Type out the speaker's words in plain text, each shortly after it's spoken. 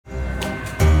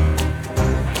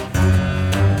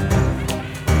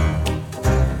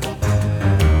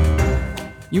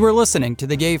You are listening to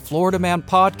the Gay Florida Man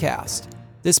podcast.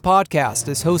 This podcast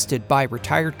is hosted by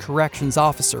retired corrections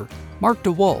officer Mark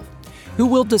DeWolf, who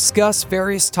will discuss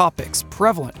various topics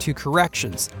prevalent to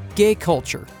corrections, gay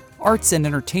culture, arts and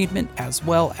entertainment, as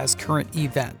well as current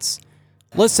events.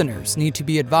 Listeners need to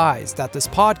be advised that this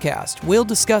podcast will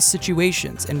discuss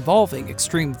situations involving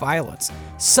extreme violence,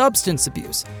 substance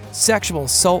abuse, sexual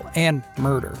assault, and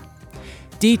murder.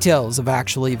 Details of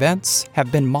actual events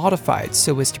have been modified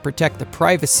so as to protect the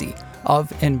privacy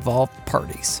of involved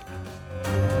parties.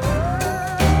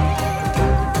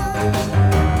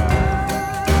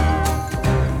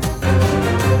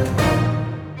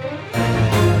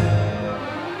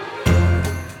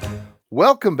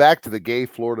 Welcome back to the Gay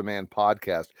Florida Man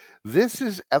podcast. This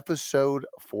is episode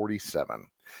 47.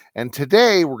 And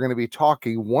today we're going to be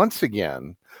talking once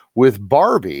again with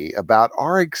Barbie about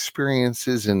our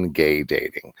experiences in gay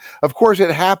dating. Of course,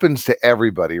 it happens to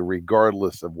everybody,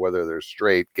 regardless of whether they're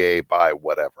straight, gay, bi,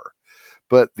 whatever.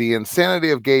 But the insanity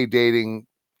of gay dating,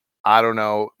 I don't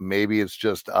know, maybe it's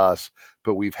just us,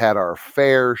 but we've had our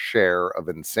fair share of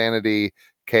insanity,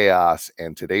 chaos,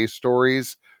 and today's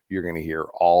stories, you're going to hear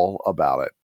all about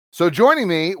it. So joining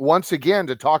me once again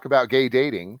to talk about gay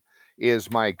dating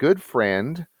is my good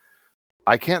friend.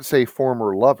 I can't say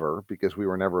former lover because we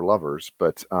were never lovers,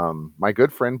 but my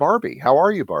good friend Barbie. How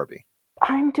are you, Barbie?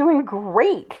 I'm doing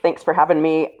great. Thanks for having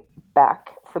me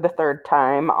back for the third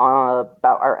time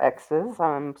about our exes.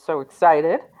 I'm so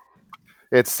excited.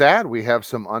 It's sad we have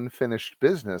some unfinished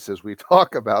business as we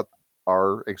talk about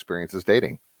our experiences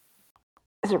dating.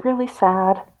 Is it really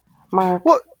sad, Mark?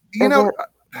 Well, you know,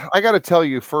 I got to tell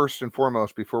you first and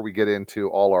foremost, before we get into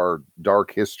all our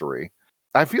dark history,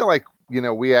 I feel like, you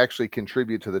know, we actually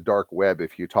contribute to the dark web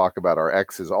if you talk about our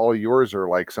exes. All yours are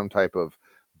like some type of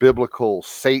biblical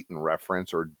Satan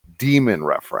reference or demon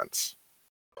reference.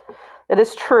 It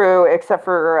is true, except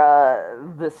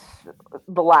for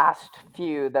the last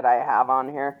few that I have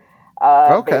on here.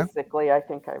 Okay. Basically, I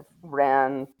think I've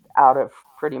ran out of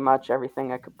pretty much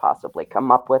everything I could possibly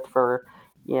come up with for,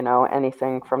 you know,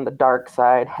 anything from the dark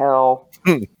side, hell.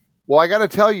 Well, I got to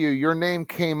tell you, your name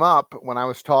came up when I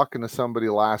was talking to somebody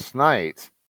last night.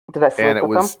 Did I sleep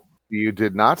with them? You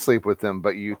did not sleep with them,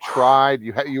 but you tried.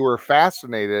 You were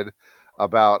fascinated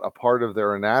about a part of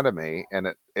their anatomy, and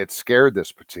it scared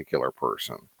this particular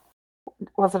person.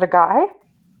 Was it a guy?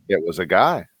 It was a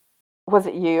guy. Was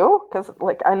it you? Because,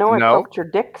 like, I know I No. poked your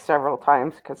dick several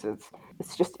times because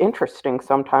it's just interesting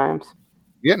sometimes.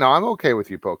 Yeah, no, I'm okay with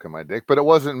you poking my dick, but it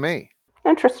wasn't me.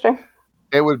 Interesting.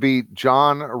 It would be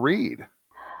John Reed.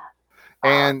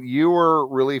 And you were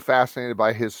really fascinated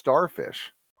by his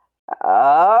starfish.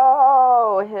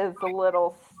 Oh, his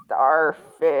little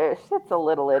starfish. It's a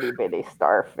little itty bitty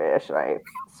starfish,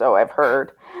 so I've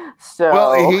heard. So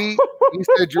Well, he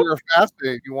said you were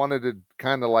fascinated. You wanted to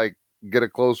kind of like get a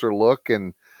closer look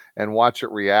and watch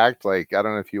it react. Like, I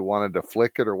don't know if you wanted to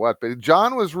flick it or what, but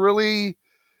John was really,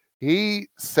 he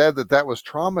said that was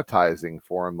traumatizing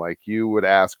for him. Like, you would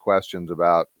ask questions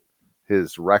about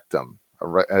his rectum,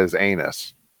 his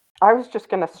anus. I was just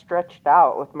going to stretch it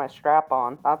out with my strap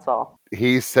on. That's all.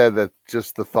 He said that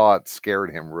just the thought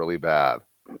scared him really bad.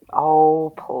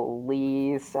 Oh,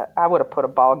 please. I would have put a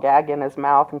ball gag in his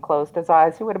mouth and closed his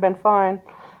eyes. He would have been fine.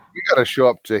 You got to show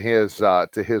up to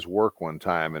his work one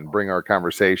time and bring our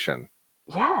conversation.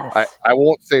 Yes. I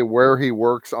won't say where he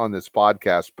works on this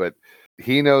podcast, but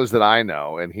he knows that I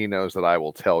know, and he knows that I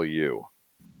will tell you.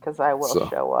 Because I will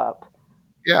show up.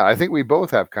 Yeah, I think we both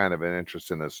have kind of an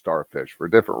interest in this starfish for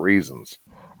different reasons.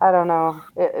 I don't know.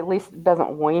 At least it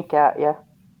doesn't wink at you.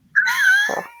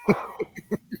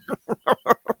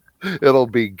 It'll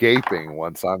be gaping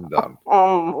once I'm done.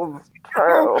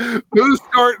 True. Who's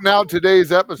starting out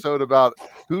today's episode about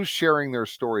who's sharing their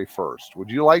story first? Would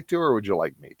you like to, or would you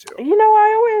like me to? You know,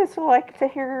 I always like to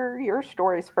hear your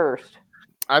stories first.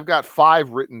 I've got 5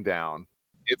 written down.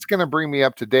 It's going to bring me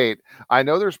up to date. I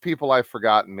know there's people I've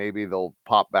forgotten. Maybe they'll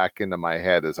pop back into my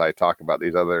head as I talk about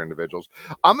these other individuals.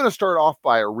 I'm going to start off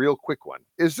by a real quick one.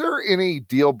 Is there any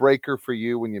deal breaker for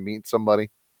you when you meet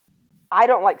somebody? I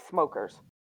don't like smokers.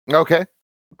 Okay.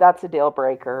 That's a deal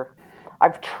breaker.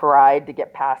 I've tried to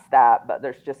get past that, but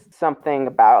there's just something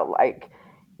about, like,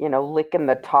 you know, licking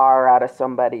the tar out of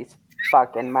somebody's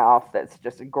fucking mouth that's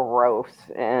just gross,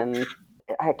 and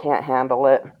I can't handle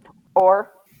it.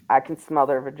 Or I can smell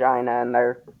their vagina and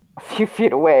they're a few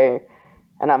feet away,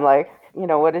 and I'm like, you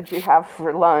know, what did you have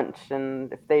for lunch?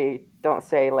 And if they don't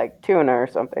say like tuna or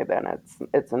something, then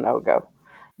it's a no-go.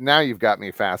 Now you've got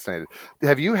me fascinated.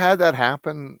 Have you had that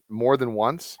happen more than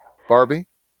once, Barbie?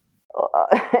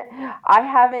 I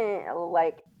haven't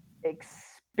like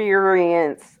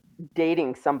experienced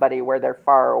dating somebody where they're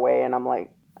far away and I'm like,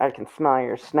 I can smell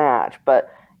your snatch. But,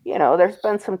 there's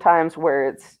been some times where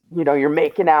it's, you're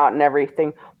making out and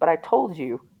everything. But I told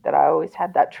you that I always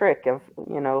had that trick of,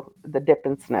 the dip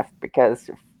and sniff, because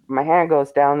if my hand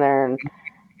goes down there and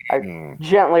I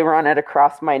gently run it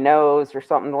across my nose or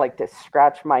something, like to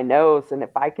scratch my nose, and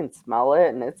if I can smell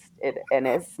it and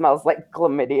it smells like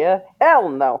chlamydia, hell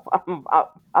no,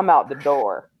 I'm out the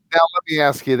door. Now, let me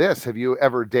ask you this. Have you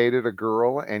ever dated a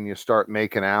girl and you start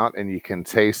making out and you can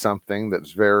taste something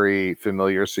that's very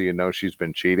familiar, so you know she's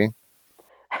been cheating?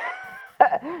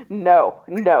 No,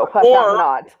 I have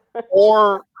not.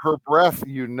 Or her breath,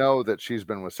 you know that she's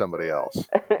been with somebody else.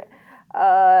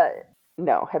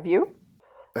 No. Have you?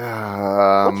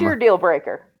 What's your deal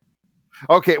breaker?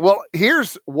 Okay, well,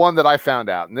 here's one that I found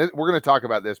out, and we're going to talk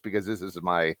about this because this is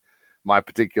the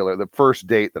first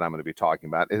date that I'm going to be talking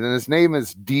about, and his name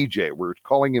is DJ. We're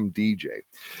calling him DJ.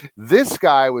 This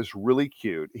guy was really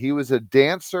cute. He was a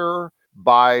dancer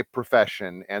by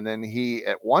profession, and then he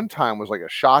at one time was like a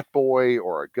shot boy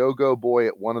or a go-go boy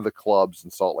at one of the clubs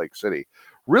in Salt Lake City.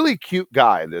 Really cute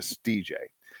guy, this DJ.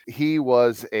 He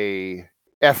was a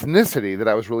ethnicity that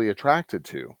I was really attracted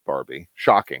to, Barbie.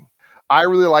 Shocking. I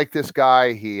really liked this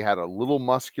guy. He had a little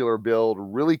muscular build,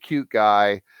 really cute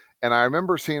guy. And I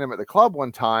remember seeing him at the club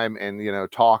one time and,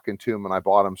 talking to him, and I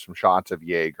bought him some shots of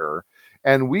Jaeger,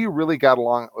 and we really got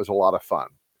along. It was a lot of fun.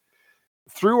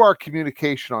 Through our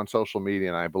communication on social media,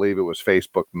 and I believe it was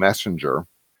Facebook Messenger,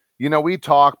 we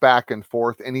talked back and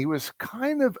forth, and he was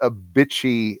kind of a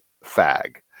bitchy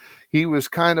fag. He was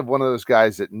kind of one of those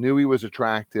guys that knew he was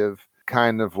attractive,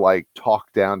 kind of like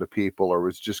talked down to people, or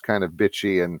was just kind of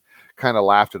bitchy and kind of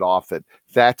laughed it off that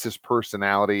that's his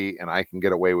personality and I can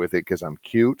get away with it because I'm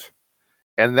cute.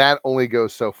 And that only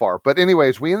goes so far. But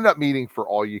anyways, we ended up meeting for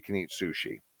all you can eat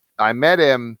sushi. I met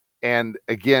him, and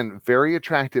again, very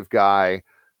attractive guy,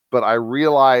 but I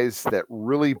realized that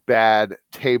really bad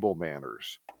table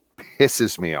manners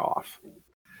pisses me off.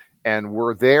 And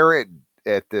we're there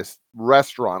at this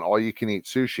restaurant, all you can eat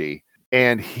sushi,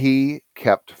 and he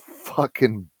kept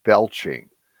fucking belching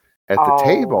at the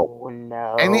table. Oh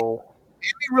no. And he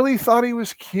really thought he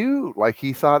was cute. Like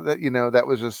he thought that, that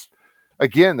was just,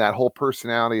 again, that whole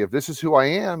personality of this is who I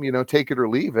am, take it or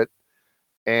leave it.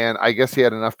 And I guess he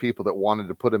had enough people that wanted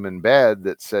to put him in bed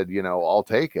that said, I'll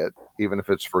take it, even if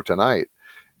it's for tonight.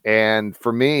 And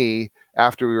for me,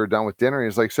 after we were done with dinner, he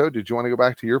was like, so did you want to go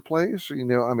back to your place?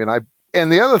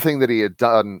 And the other thing that he had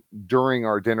done during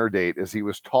our dinner date is he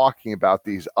was talking about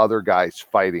these other guys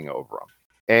fighting over him.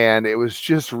 And it was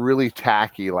just really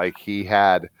tacky. Like he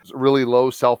had really low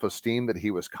self-esteem that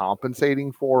he was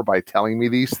compensating for by telling me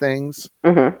these things.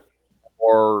 Mm-hmm.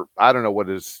 Or I don't know what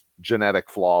his genetic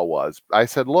flaw was. I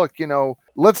said, look,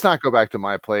 let's not go back to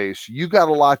my place. You got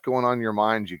a lot going on in your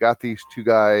mind. You got these two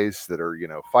guys that are,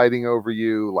 fighting over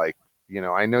you. Like,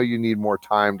 I know you need more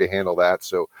time to handle that.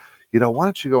 So, why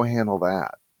don't you go handle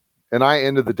that? And I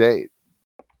ended the date.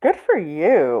 Good for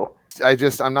you.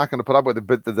 I'm not going to put up with it,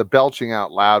 but the belching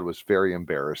out loud was very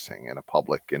embarrassing in a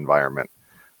public environment.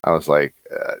 I was like,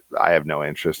 I have no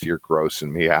interest. You're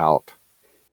grossing me out.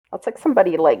 It's like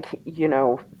somebody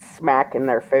smacking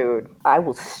their food. I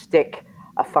will stick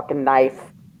a fucking knife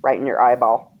right in your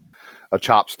eyeball. A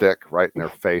chopstick right in their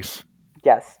face.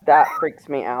 Yes, that freaks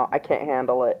me out. I can't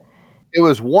handle it. It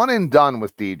was one and done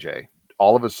with DJ.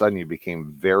 All of a sudden, you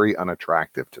became very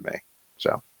unattractive to me.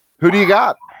 So, who do you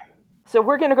got? So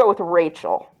we're going to go with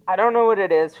Rachel. I don't know what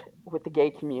it is with the gay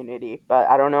community, but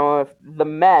I don't know if the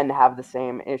men have the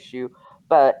same issue.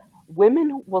 But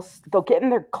women they'll get in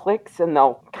their cliques and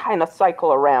they'll kind of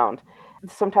cycle around.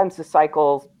 Sometimes the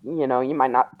cycles, you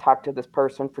might not talk to this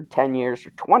person for 10 years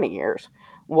or 20 years,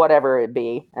 whatever it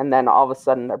be. And then all of a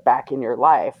sudden they're back in your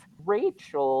life.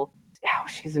 Rachel,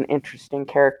 she's an interesting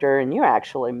character. And you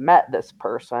actually met this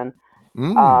person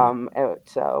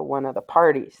at one of the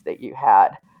parties that you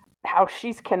had. How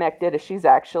she's connected is she's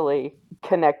actually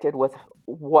connected with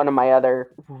one of my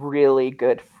other really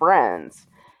good friends.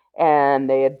 And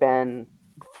they had been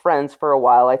friends for a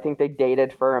while. I think they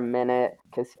dated for a minute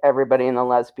because everybody in the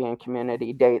lesbian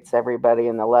community dates everybody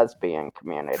in the lesbian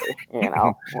community.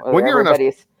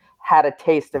 Everybody's had a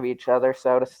taste of each other,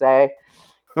 so to say.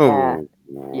 Oh,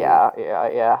 yeah.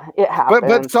 It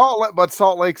happens. But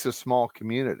Salt Lake's a small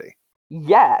community.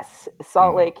 Yes,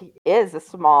 Salt Lake is a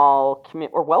small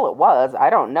community, or well, it was. I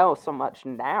don't know so much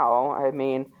now. I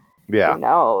mean, who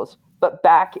knows? But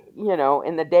back,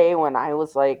 in the day when I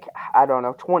was like, I don't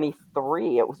know,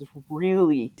 23, it was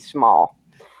really small.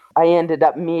 I ended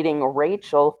up meeting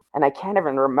Rachel, and I can't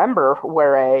even remember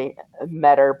where I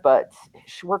met her, but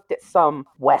she worked at some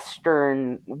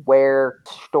Western wear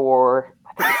store.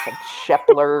 I think it said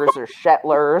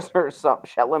Shettlers or something,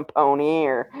 Shetland Pony,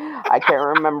 or I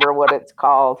can't remember what it's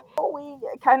called. We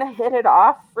kind of hit it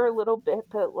off for a little bit,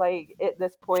 but like at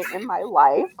this point in my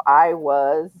life, I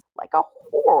was like a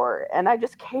whore, and I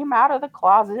just came out of the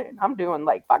closet, and I'm doing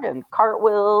like fucking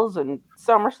cartwheels and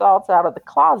somersaults out of the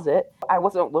closet. I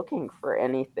wasn't looking for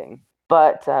anything,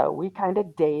 but we kind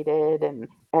of dated and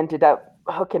ended up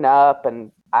hooking up,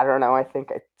 and I don't know, I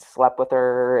think I slept with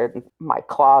her in my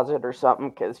closet or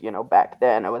something, because back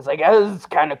then I was like, oh, it's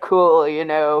kind of cool, I'm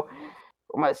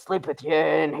gonna sleep with you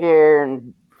in here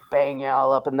and bang you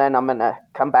all up, and then I'm gonna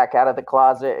come back out of the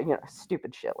closet,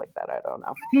 stupid shit like that. I don't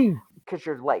know, because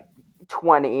you're like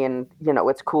 20 and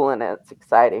it's cool and it's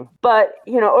exciting. But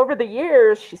over the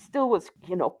years, she still was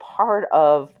part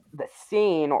of the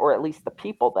scene, or at least the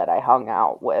people that I hung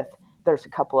out with. There's a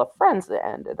couple of friends that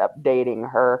ended up dating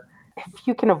her. If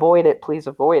you can avoid it, please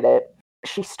avoid it.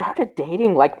 She started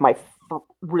dating like my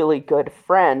really good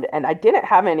friend, and I didn't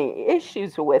have any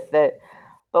issues with it.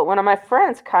 But one of my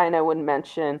friends kind of would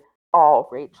mention all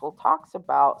Rachel talks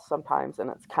about sometimes, and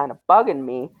it's kind of bugging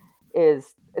me,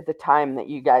 is the time that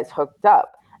you guys hooked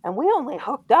up. And we only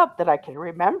hooked up that I can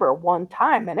remember one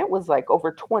time, and it was like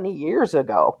over 20 years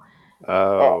ago.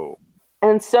 Oh.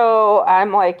 And so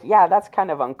I'm like, yeah, that's kind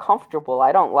of uncomfortable.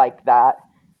 I don't like that.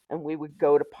 And we would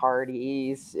go to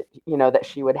parties, that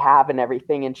she would have and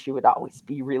everything. And she would always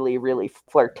be really, really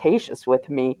flirtatious with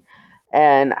me.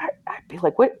 And I'd be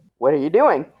like, what are you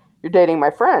doing? You're dating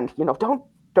my friend.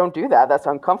 Don't do that. That's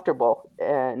uncomfortable.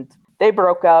 And they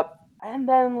broke up. And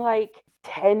then like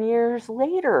 10 years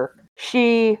later,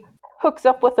 she hooks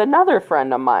up with another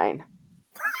friend of mine.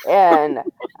 And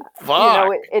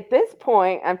Fuck. at this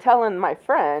point, I'm telling my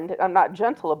friend, I'm not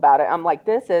gentle about it. I'm like,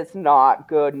 this is not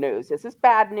good news. This is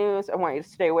bad news. I want you to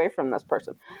stay away from this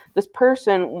person. This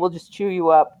person will just chew you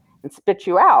up and spit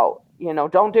you out.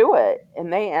 Don't do it.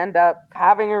 And they end up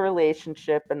having a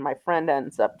relationship, and my friend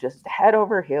ends up just head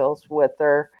over heels with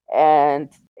her. And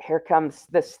here comes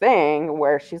this thing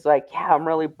where she's like, yeah, I'm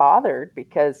really bothered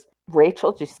because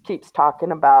Rachel just keeps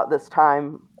talking about this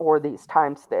time or these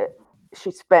times that she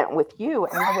spent with you.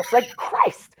 And I was like,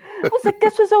 Christ, I was like,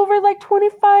 this was over like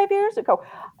 25 years ago.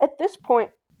 At this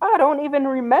point, I don't even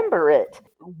remember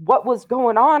what was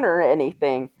going on or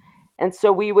anything. And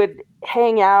so we would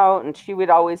hang out, and she would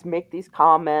always make these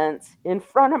comments in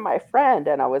front of my friend.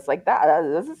 And I was like,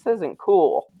 this isn't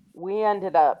cool. We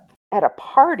ended up at a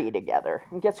party together.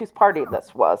 And guess whose party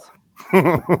this was?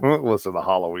 Was it a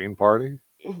Halloween party?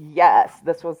 Yes,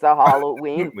 this was the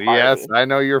Halloween party. Yes, I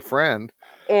know your friend.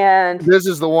 And this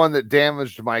is the one that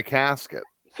damaged my casket.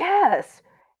 Yes.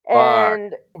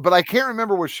 And but I can't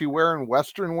remember, was she wearing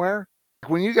Western wear?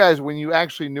 When you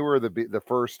actually knew her the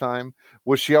first time,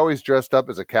 was she always dressed up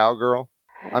as a cowgirl?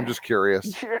 I'm just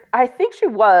curious. I think she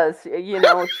was. She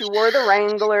wore the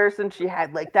Wranglers, and she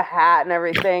had like the hat and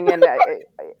everything, and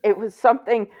it was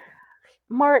something.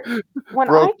 Mark, when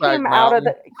I came out of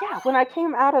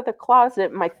the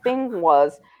closet, my thing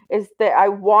is that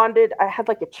I had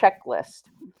like a checklist.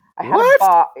 I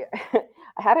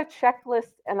had a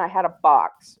checklist, and I had a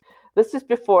box. This is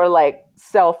before like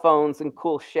cell phones and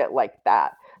cool shit like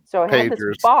that. So I had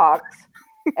this box,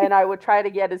 and I would try to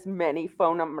get as many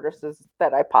phone numbers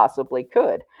that I possibly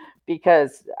could,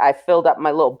 because I filled up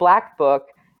my little black book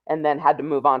and then had to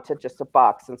move on to just a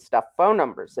box and stuff phone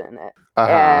numbers in it.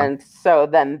 And so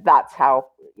then that's how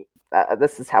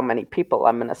this is how many people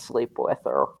I'm going to sleep with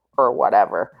or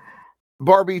whatever.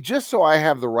 Barbie, just so I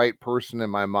have the right person in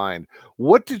my mind,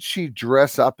 what did she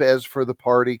dress up as for the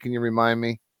party? Can you remind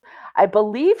me? I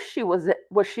believe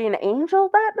was she an angel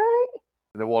that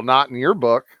night? Well, not in your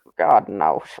book. God,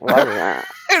 no, she wasn't.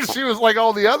 And she was like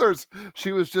all the others.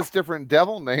 She was just different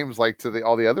devil names like to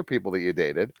all the other people that you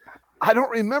dated. I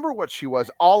don't remember what she was.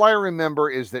 All I remember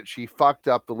is that she fucked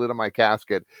up the lid of my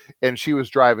casket, and she was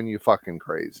driving you fucking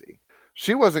crazy.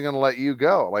 She wasn't going to let you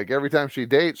go. Like every time she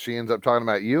dates, she ends up talking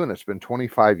about you, and it's been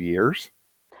 25 years.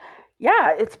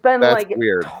 Yeah, it's been That's like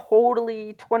weird.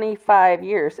 Totally 25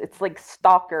 years. It's like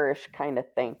stalkerish kind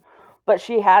of thing. But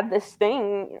she had this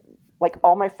thing, like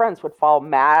all my friends would fall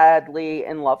madly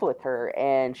in love with her,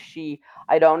 and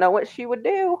I don't know what she would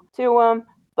do to them,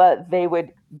 but they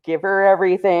would give her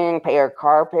everything, pay her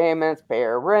car payments, pay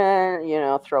her rent,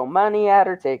 throw money at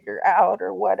her, take her out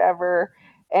or whatever.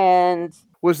 And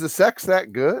was the sex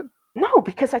that good? No,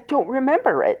 because I don't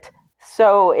remember it.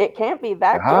 So it can't be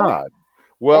that good.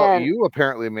 Well, you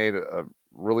apparently made a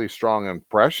really strong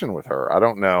impression with her. I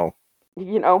don't know.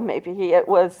 maybe I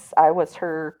was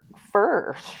her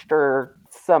first or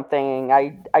something.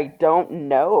 I don't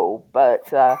know, but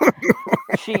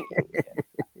she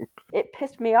it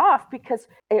pissed me off because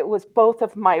it was both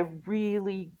of my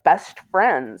really best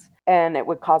friends and it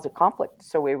would cause a conflict.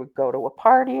 So we would go to a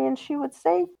party and she would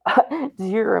say, do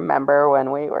you remember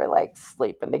when we were like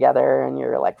sleeping together and you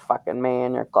were like fucking me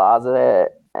in your closet?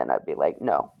 And I'd be like,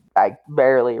 no, I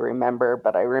barely remember,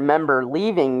 but I remember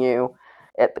leaving you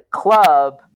at the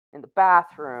club in the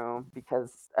bathroom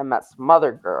because I met some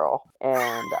other girl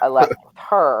and I left with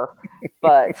her.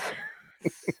 But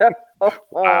so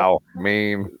Wow,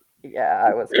 mean. yeah,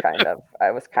 I was kind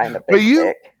of a But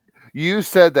dick. you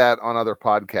said that on other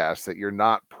podcasts that you're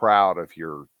not proud of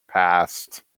your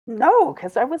past. No,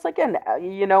 because I was like and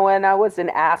I was an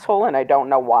asshole, and I don't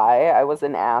know why I was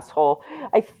an asshole.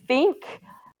 I think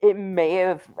it may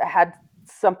have had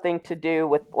something to do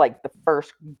with like the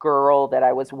first girl that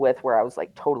I was with, where I was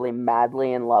like totally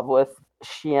madly in love with.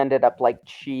 She ended up like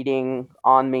cheating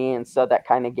on me, and so that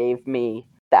kind of gave me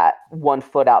that one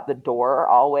foot out the door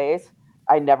always.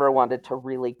 I never wanted to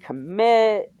really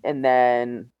commit, and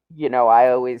then I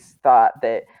always thought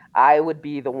that I would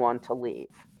be the one to leave.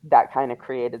 That kind of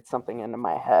created something into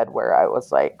my head where I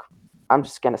was like, I'm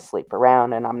just going to sleep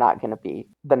around and I'm not going to be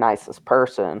the nicest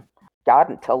person. God,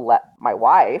 until my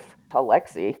wife, until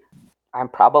Lexi, I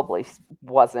probably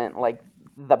wasn't like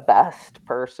the best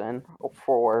person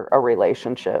for a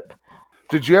relationship.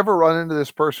 Did you ever run into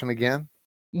this person again?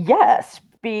 Yes,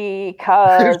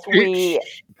 because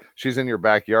She's in your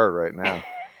backyard right now,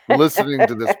 listening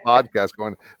to this podcast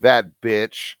going, that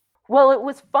bitch. Well, it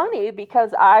was funny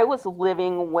because I was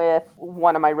living with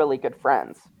one of my really good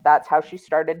friends. That's how she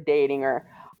started dating her.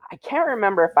 I can't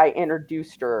remember if I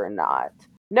introduced her or not.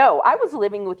 No, I was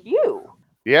living with you.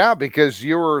 Yeah, because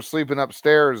you were sleeping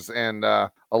upstairs, and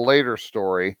a later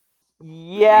story.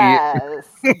 Yes,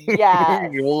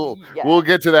 yes, we'll yes.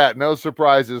 get to that. No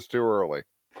surprises too early.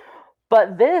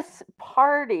 But this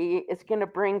party is going to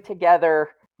bring together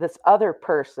this other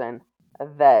person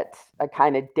that I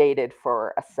kind of dated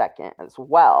for a second as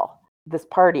well. This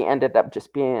party ended up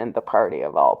just being the party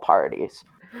of all parties.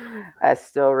 I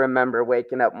still remember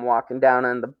waking up and walking down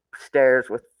on the stairs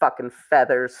with fucking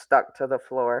feathers stuck to the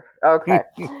floor. Okay.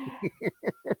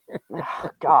 Oh,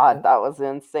 God, that was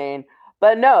insane.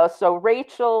 But no, so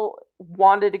Rachel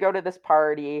wanted to go to this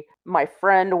party. My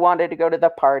friend wanted to go to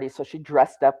the party, so she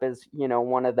dressed up as,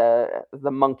 one of the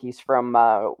monkeys from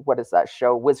what is that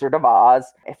show, Wizard of Oz.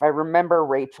 If I remember,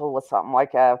 Rachel was something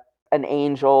like an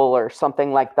angel or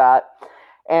something like that.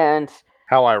 And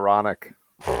how ironic.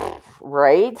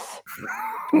 Right?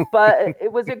 But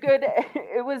it was a good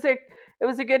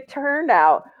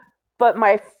turnout. But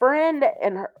my friend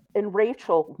and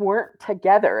Rachel weren't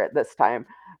together at this time.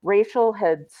 Rachel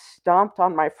had stomped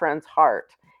on my friend's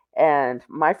heart, and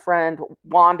my friend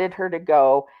wanted her to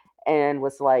go and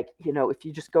was like, if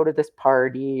you just go to this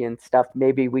party and stuff,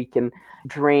 maybe we can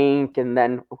drink and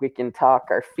then we can talk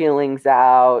our feelings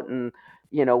out and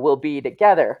we'll be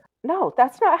together. No,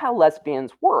 that's not how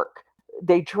lesbians work.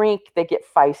 They drink, they get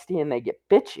feisty, and they get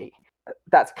bitchy.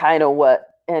 That's kind of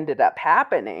what ended up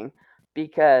happening,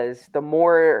 because the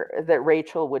more that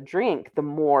Rachel would drink, the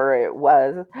more it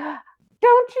was,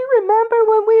 don't you remember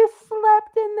when we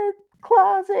slept in the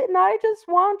closet and I just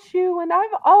want you and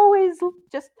I've always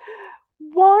just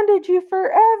wanted you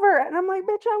forever? And I'm like,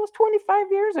 bitch, that was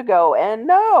 25 years ago. And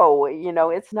no,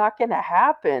 it's not going to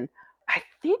happen. I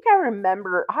think I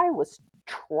remember I was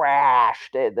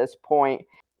trashed at this point.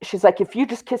 She's like, if you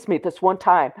just kiss me this one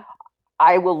time,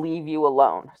 I will leave you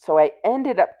alone. So I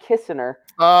ended up kissing her.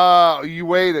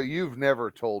 You've never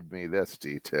told me this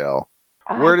detail.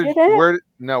 Where'd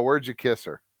you kiss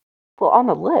her? Well, on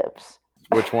the lips.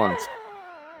 Which ones?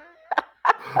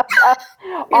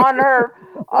 on her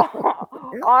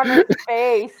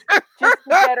face, just to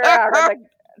get her out of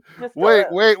the.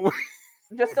 Wait.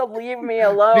 Just to leave me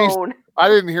alone. I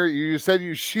didn't hear you. You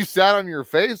said she sat on your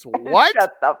face? What?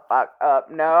 Shut the fuck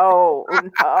up. No.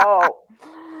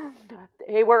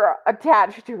 They were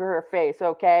attached to her face,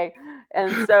 okay?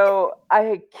 And so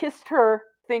I kissed her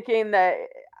thinking that,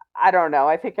 I don't know,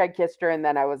 I think I kissed her and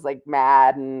then I was like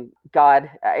mad, and God,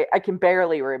 I can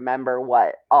barely remember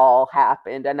what all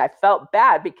happened. And I felt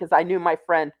bad because I knew my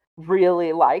friend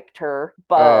really liked her,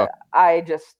 but I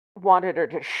just wanted her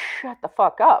to shut the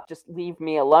fuck up, just leave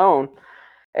me alone.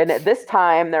 And at this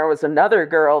time, there was another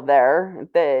girl there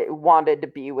that wanted to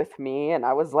be with me, and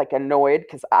I was like annoyed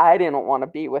because I didn't want to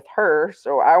be with her,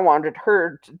 so I wanted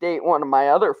her to date one of my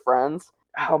other friends.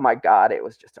 Oh my God, it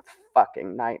was just a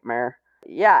fucking nightmare.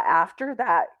 Yeah, after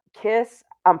that kiss,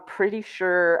 I'm pretty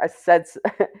sure I said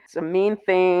some mean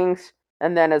things.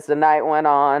 And then as the night went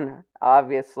on,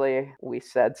 obviously we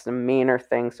said some meaner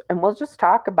things. And we'll just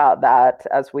talk about that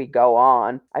as we go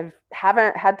on. I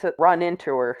haven't had to run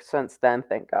into her since then,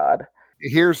 thank God.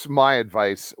 Here's my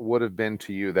advice would have been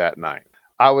to you that night.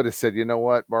 I would have said, you know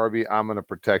what, Barbie, I'm going to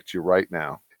protect you right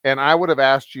now. And I would have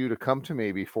asked you to come to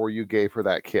me before you gave her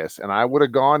that kiss. And I would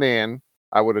have gone in.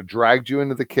 I would have dragged you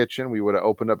into the kitchen. We would have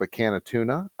opened up a can of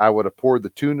tuna. I would have poured the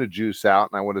tuna juice out.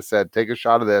 And I would have said, take a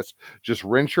shot of this. Just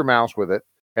rinse your mouth with it.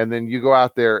 And then you go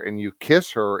out there and you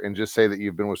kiss her and just say that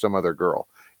you've been with some other girl.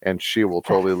 And she will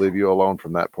totally leave you alone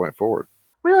from that point forward.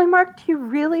 Really, Mark, do you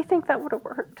really think that would have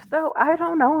worked, though? I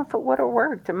don't know if it would have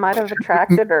worked. It might have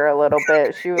attracted her a little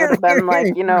bit. She would have been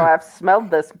like, I've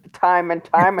smelled this time and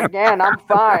time again. I'm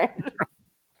fine.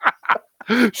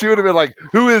 She would have been like,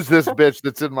 who is this bitch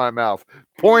that's in my mouth?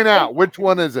 Point out, which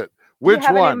one is it? Which do you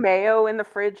have one? any mayo in the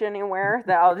fridge anywhere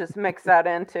that I'll just mix that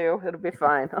into? It'll be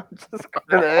fine. I'll just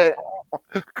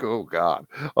oh God,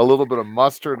 a little bit of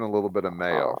mustard and a little bit of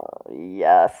mayo.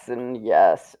 Yes and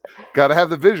yes. Got to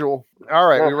have the visual. All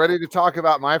right, we ready to talk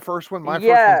about my first one? My first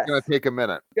one's going to take a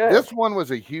minute. Good. This one was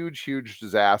a huge, huge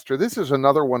disaster. This is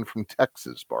another one from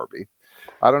Texas, Barbie.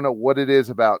 I don't know what it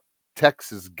is about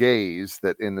Texas gays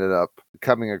that ended up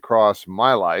coming across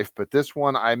my life, but this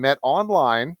one I met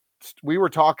online. We were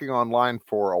talking online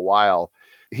for a while.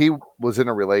 He was in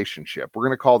a relationship. We're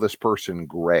going to call this person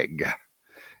Greg.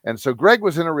 And so Greg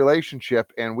was in a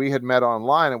relationship and we had met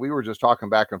online and we were just talking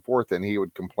back and forth and he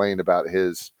would complain about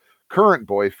his current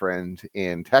boyfriend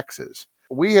in Texas.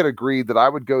 We had agreed that I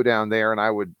would go down there and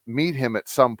I would meet him at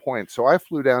some point. So I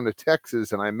flew down to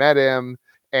Texas and I met him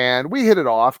and we hit it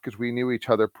off because we knew each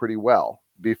other pretty well.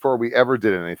 Before we ever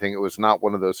did anything, it was not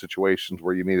one of those situations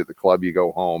where you meet at the club, you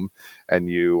go home, and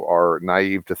you are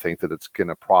naive to think that it's going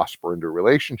to prosper into a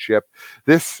relationship.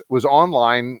 This was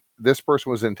online. This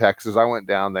person was in Texas. I went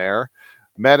down there,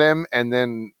 met him, and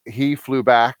then he flew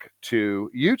back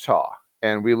to Utah,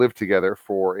 and we lived together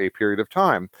for a period of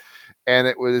time. And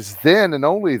it was then and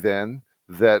only then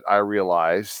that I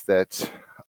realized that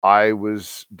I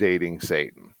was dating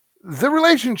Satan. The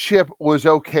relationship was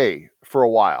okay for a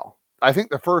while. I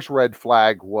think the first red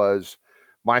flag was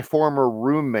my former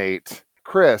roommate,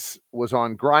 Chris, was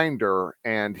on Grindr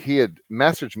and he had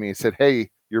messaged me and said,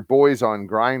 hey, your boy's on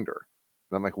Grindr.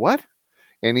 And I'm like, what?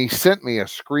 And he sent me a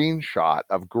screenshot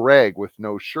of Greg with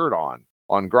no shirt on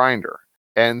Grindr.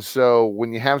 And so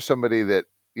when you have somebody that,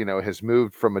 has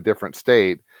moved from a different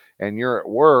state and you're at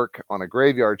work on a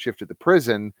graveyard shift at the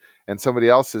prison and somebody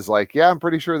else is like, yeah, I'm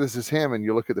pretty sure this is him. And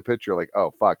you look at the picture like,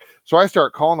 oh, fuck. So I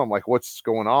start calling him like, what's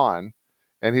going on?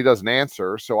 And he doesn't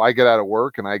answer. So I get out of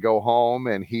work and I go home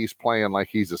and he's playing like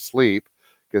he's asleep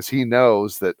because he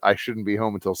knows that I shouldn't be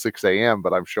home until 6 a.m.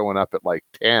 But I'm showing up at like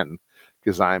 10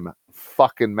 because I'm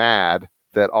fucking mad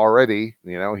that already,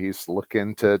 he's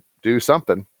looking to do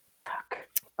something.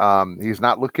 He's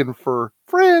not looking for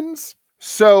friends.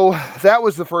 So that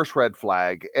was the first red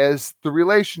flag. As the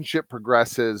relationship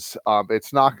progresses,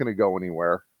 it's not going to go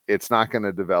anywhere. It's not going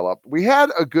to develop. We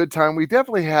had a good time. We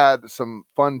definitely had some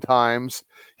fun times.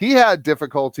 He had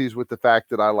difficulties with the fact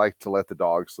that I like to let the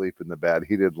dog sleep in the bed.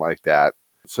 He didn't like that.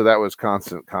 So that was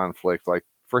constant conflict. Like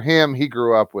for him, he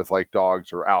grew up with like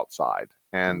dogs are outside.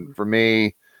 And for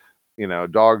me,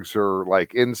 dogs are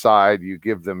like inside. You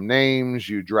give them names,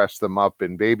 you dress them up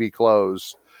in baby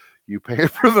clothes, you pay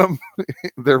for them.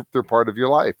 they're part of your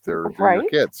life. They're your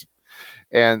kids.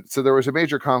 And so there was a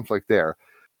major conflict there.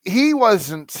 He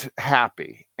wasn't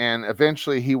happy. And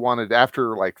eventually he wanted,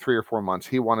 after like 3 or 4 months,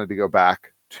 he wanted to go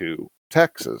back to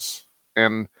Texas.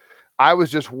 And I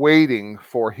was just waiting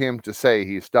for him to say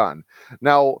he's done.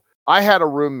 Now, I had a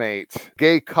roommate,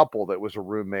 gay couple that was a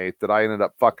roommate that I ended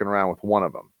up fucking around with one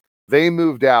of them. They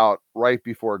moved out right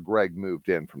before Greg moved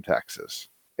in from Texas.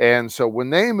 And so when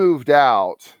they moved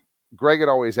out, Greg had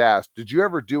always asked, did you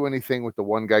ever do anything with the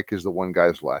one guy? Because the one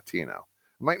guy's Latino.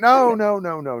 I'm like, no.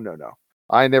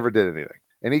 I never did anything.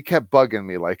 And he kept bugging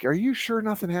me like, are you sure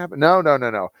nothing happened?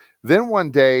 No. Then one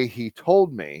day he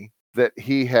told me that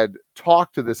he had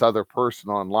talked to this other person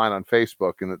online on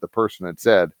Facebook and that the person had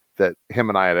said that him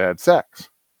and I had had sex.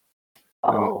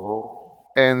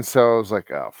 And so I was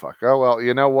like, oh, fuck. Oh, well,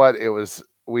 you know what?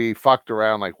 We fucked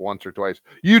around like once or twice.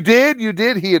 You did?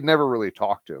 He had never really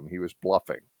talked to him. He was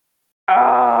bluffing.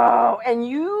 Oh, and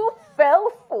you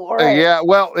fell for it. Yeah,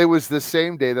 well, it was the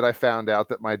same day that I found out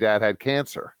that my dad had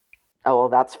cancer. Oh, well,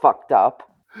 that's fucked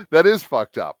up. That is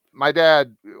fucked up. My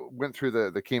dad went through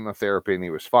the chemotherapy and he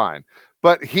was fine,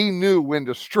 but he knew when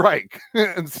to strike.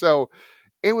 And so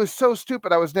It was so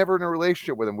stupid. I was never in a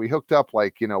relationship with him. We hooked up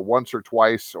like, once or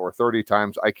twice or 30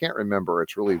 times. I can't remember.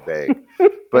 It's really vague.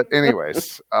 But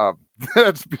anyways,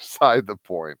 that's beside the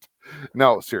point.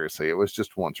 No, seriously, it was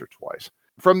just once or twice.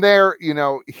 From there,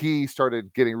 he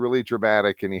started getting really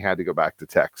dramatic and he had to go back to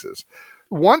Texas.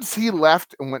 Once he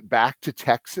left and went back to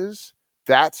Texas,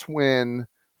 that's when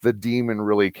the demon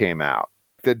really came out.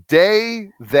 The day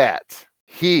that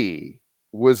he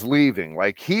was leaving,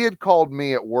 like he had called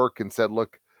me at work and said,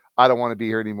 look, I don't want to be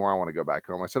here anymore. I want to go back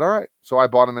home. I said, all right. So I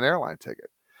bought him an airline ticket.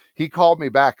 He called me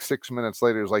back 6 minutes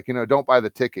later. He was like, don't buy the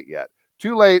ticket yet.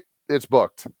 Too late. It's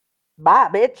booked. Bye,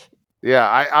 bitch. Yeah,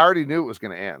 I already knew it was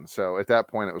going to end. So at that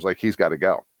point, it was like, he's got to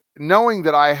go. Knowing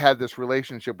that I had this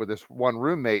relationship with this one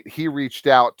roommate, he reached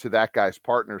out to that guy's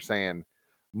partner saying,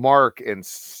 Mark and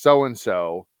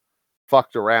so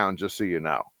fucked around, just so you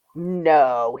know.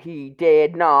 No, he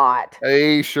did not.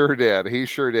 He sure did. He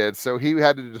sure did. So he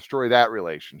had to destroy that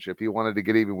relationship. He wanted to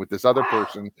get even with this other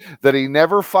person that he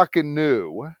never fucking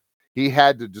knew. He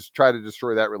had to just try to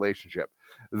destroy that relationship.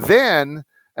 Then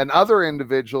another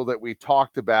individual that we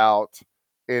talked about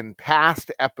in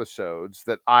past episodes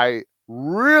that I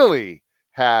really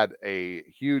had a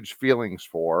huge feelings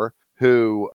for,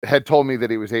 who had told me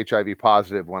that he was HIV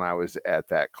positive when I was at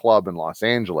that club in Los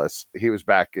Angeles. He was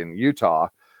back in Utah,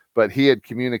 but he had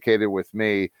communicated with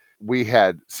me. We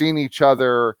had seen each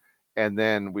other, and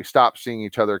then we stopped seeing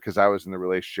each other because I was in the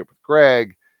relationship with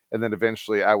Greg. And then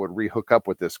eventually I would re-hook up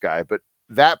with this guy. But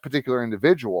that particular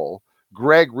individual,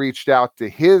 Greg reached out to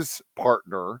his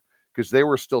partner because they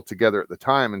were still together at the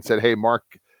time and said, hey, Mark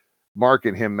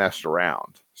and him messed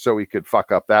around so he could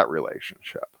fuck up that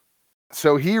relationship.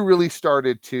 So he really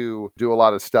started to do a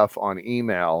lot of stuff on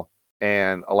email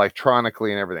and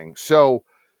electronically and everything. So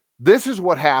this is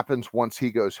what happens once he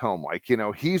goes home. Like,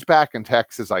 he's back in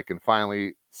Texas. I can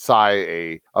finally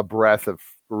sigh a breath of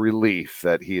relief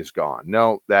that he is gone.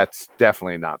 No, that's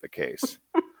definitely not the case.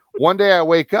 One day I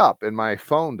wake up and my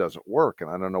phone doesn't work, and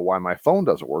I don't know why my phone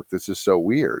doesn't work. This is so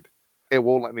weird. It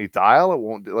won't let me dial. It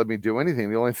won't let me do anything.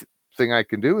 The only thing I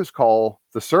can do is call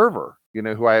the server,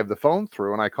 who I have the phone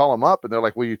through, and I call them up and they're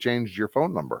like, well, you changed your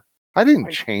phone number. I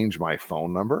didn't change my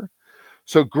phone number.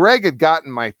 So Greg had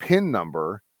gotten my PIN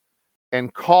number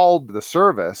and called the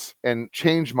service and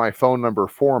changed my phone number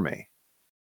for me.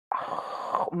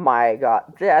 Oh my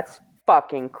God, that's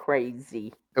fucking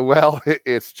crazy. Well,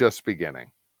 it's just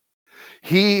beginning.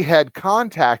 He had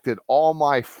contacted all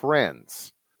my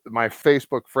friends, my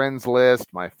Facebook friends list,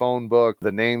 my phone book,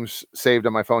 the names saved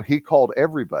on my phone. He called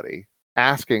everybody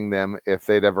asking them if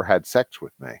they'd ever had sex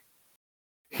with me.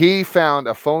 He found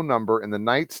a phone number in the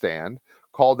nightstand,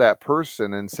 called that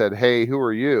person and said, hey, who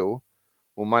are you?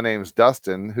 Well, my name's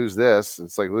Dustin. Who's this?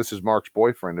 It's like, this is Mark's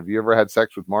boyfriend. Have you ever had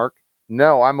sex with Mark?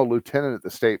 No, I'm a lieutenant at the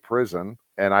state prison,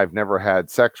 and I've never had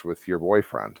sex with your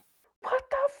boyfriend. What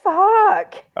the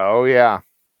fuck? Oh, yeah.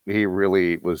 He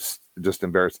really was just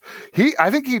embarrassed. I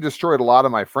think he destroyed a lot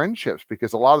of my friendships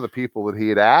because a lot of the people that he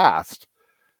had asked,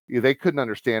 they couldn't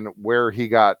understand where he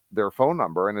got their phone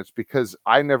number. And it's because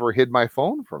I never hid my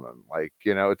phone from him. Like,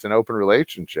 it's an open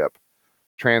relationship,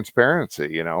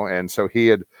 transparency, and so he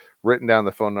had written down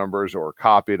the phone numbers or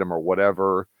copied them or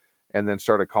whatever, and then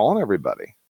started calling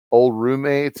everybody, old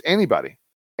roommates, anybody.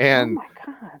 And oh my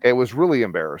God, it was really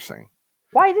embarrassing.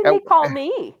 Why didn't he call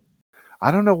me?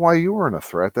 I don't know why you weren't a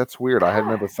threat. That's weird. I had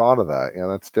never thought of that. Yeah,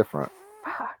 that's different.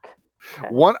 Fuck.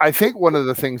 I think one of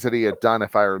the things that he had done,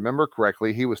 if I remember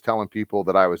correctly, he was telling people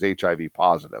that I was HIV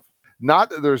positive. Not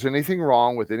that there's anything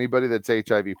wrong with anybody that's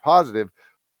HIV positive.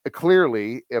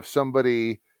 Clearly, if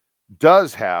somebody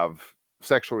does have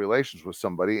sexual relations with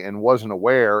somebody and wasn't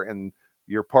aware and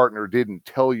your partner didn't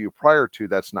tell you prior to,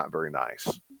 that's not very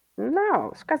nice.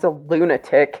 No, this guy's a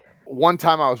lunatic. One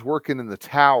time I was working in the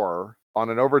tower on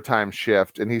an overtime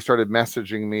shift and he started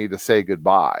messaging me to say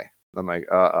goodbye. I'm like,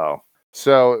 uh-oh.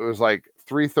 So it was like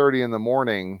 3:30 in the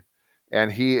morning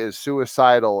and he is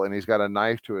suicidal and he's got a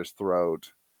knife to his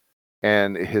throat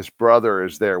and his brother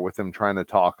is there with him trying to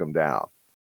talk him down.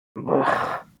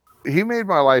 Ugh. He made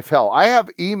my life hell. I have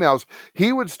emails.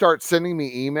 He would start sending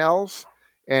me emails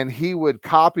and he would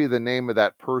copy the name of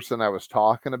that person I was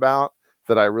talking about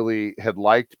that I really had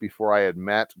liked before I had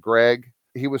met Greg.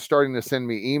 He was starting to send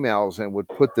me emails and would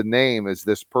put the name as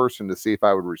this person to see if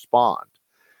I would respond.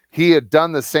 He had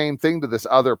done the same thing to this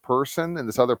other person, and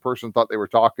this other person thought they were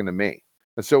talking to me.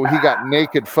 And so he got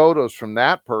naked photos from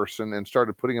that person and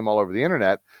started putting them all over the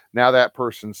internet. Now that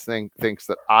person thinks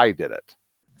that I did it.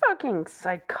 Fucking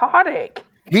psychotic.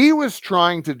 He was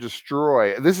trying to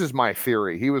destroy, this is my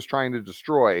theory, he was trying to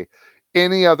destroy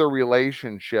any other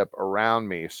relationship around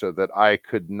me so that I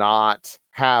could not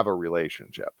have a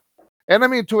relationship. And I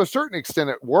mean, to a certain extent,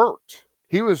 it worked.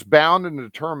 He was bound and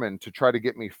determined to try to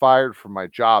get me fired from my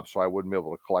job so I wouldn't be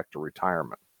able to collect a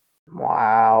retirement.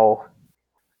 Wow.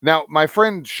 Now, my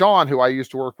friend Sean, who I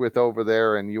used to work with over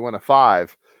there in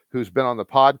UNF5, who's been on the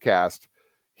podcast,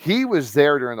 he was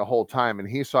there during the whole time and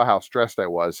he saw how stressed I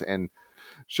was. And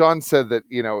Sean said that,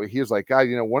 he was like, God,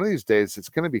 one of these days it's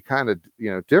going to be kind of,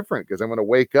 different because I'm going to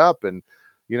wake up and,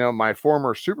 my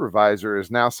former supervisor is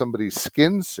now somebody's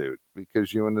skin suit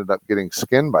because you ended up getting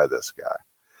skinned by this guy.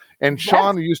 And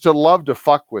Sean used to love to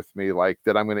fuck with me like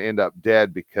that I'm going to end up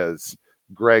dead because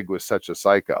Greg was such a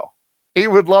psycho. He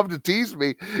would love to tease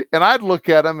me, and I'd look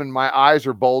at him, and my eyes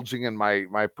are bulging, and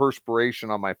my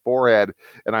perspiration on my forehead,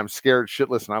 and I'm scared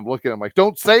shitless, and I'm looking at him like,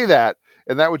 "Don't say that,"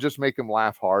 and that would just make him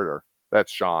laugh harder.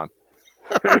 That's Sean.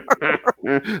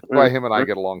 Why him and I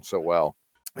get along so well.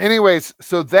 Anyways,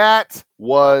 so that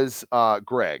was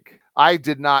Greg. I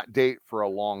did not date for a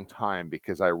long time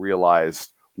because I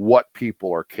realized what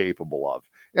people are capable of,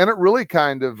 and it really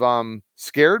kind of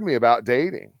scared me about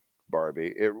dating.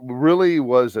 Barbie. It really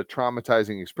was a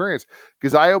traumatizing experience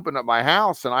because I opened up my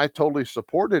house and I totally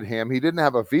supported him. He didn't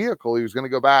have a vehicle. He was going to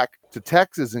go back to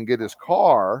Texas and get his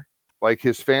car. Like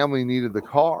his family needed the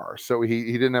car. So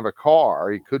he didn't have a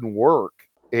car. He couldn't work.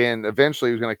 And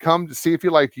eventually he was going to come to see if he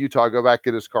liked Utah, go back,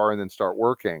 get his car, and then start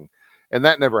working. And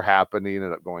that never happened. He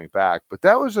ended up going back. But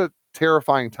that was a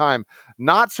terrifying time.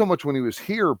 Not so much when he was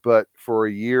here, but for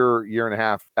a year and a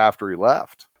half after he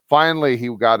left. Finally, he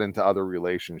got into other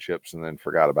relationships and then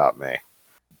forgot about me.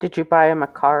 Did you buy him a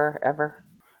car ever?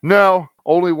 No,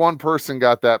 only one person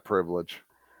got that privilege.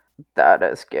 That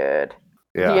is good.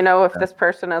 Yeah. Do you know if this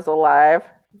person is alive?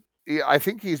 Yeah, I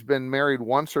think he's been married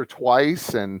once or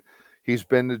twice, and he's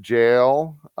been to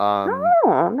jail.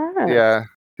 Nice. Yeah,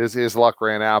 his luck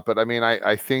ran out. But I mean,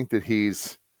 I think that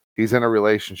he's in a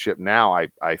relationship now.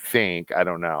 I think, I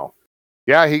don't know.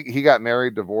 Yeah, he got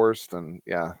married, divorced, and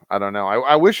yeah, I don't know.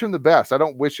 I wish him the best. I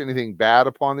don't wish anything bad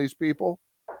upon these people.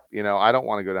 I don't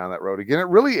want to go down that road again. It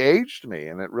really aged me,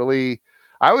 and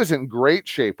I was in great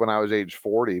shape when I was age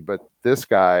 40, but this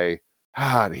guy,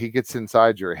 God, he gets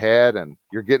inside your head, and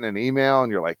you're getting an email,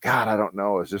 and you're like, God, I don't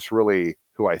know. Is this really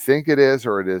who I think it is,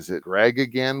 or is it Greg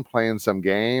again playing some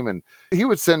game? And he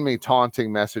would send me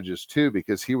taunting messages too,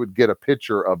 because he would get a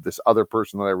picture of this other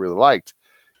person that I really liked.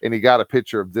 And he got a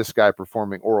picture of this guy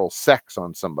performing oral sex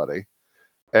on somebody.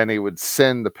 And he would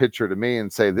send the picture to me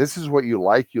and say, this is what you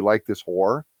like. You like this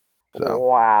whore. So,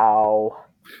 wow.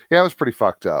 Yeah, it was pretty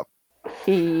fucked up.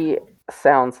 He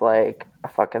sounds like a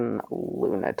fucking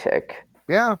lunatic.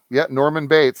 Yeah. Norman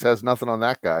Bates has nothing on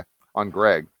that guy, on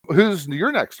Greg. Who's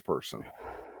your next person?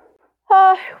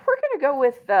 We're going to go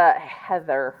with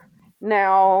Heather.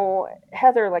 Now,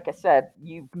 Heather, like I said,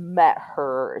 you've met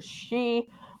her. She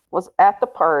was at the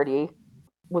party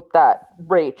with that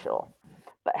Rachel.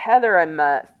 But Heather I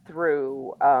met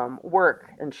through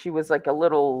work, and she was like a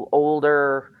little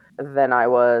older than I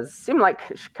was. Seemed like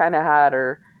she kind of had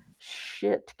her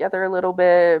shit together a little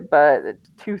bit, but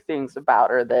two things about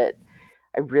her that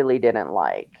I really didn't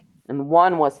like. And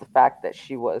one was the fact that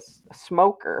she was a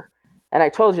smoker. And I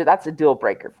told you that's a deal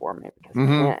breaker for me because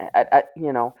I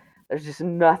can't, there's just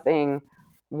nothing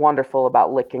wonderful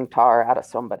about licking tar out of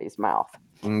somebody's mouth.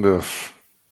 Ugh.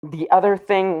 The other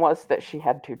thing was that she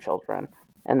had two children,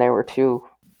 and they were two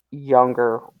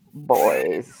younger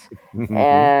boys.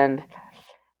 And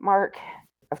Mark,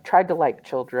 I've tried to like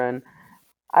children.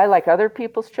 I like other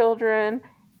people's children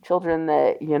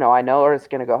that, I know are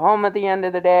going to go home at the end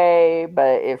of the day,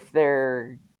 but if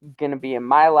they're going to be in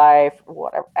my life,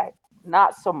 whatever,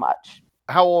 not so much.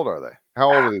 How old are they?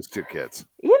 How old are these two kids?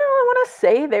 I want to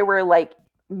say they were like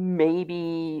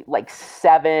maybe like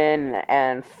 7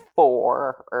 and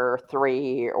 4 or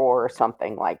 3 or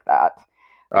something like that.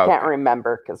 I can't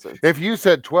remember because if you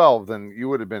said 12, then you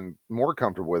would have been more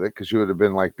comfortable with it because you would have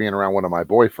been like being around one of my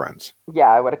boyfriends. Yeah,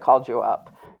 I would have called you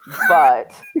up,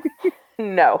 but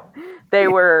no, they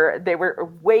were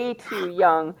way too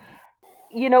young.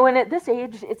 And at this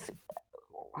age, it's,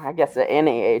 I guess at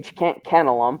any age, can't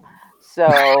kennel them.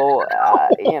 So,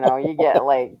 you get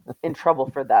like in trouble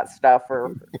for that stuff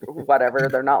or whatever.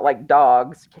 They're not like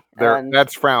dogs.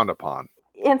 That's frowned upon.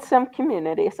 In some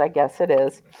communities, I guess it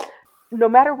is. No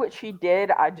matter what she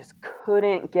did, I just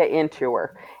couldn't get into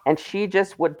her. And she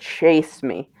just would chase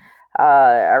me.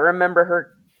 I remember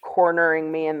her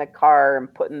cornering me in the car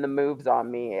and putting the moves on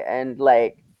me and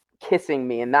like kissing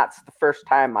me. And that's the first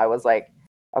time I was like,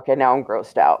 okay, now I'm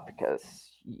grossed out because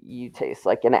you taste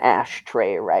like an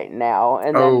ashtray right now.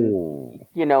 And then,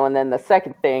 and then the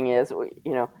second thing is,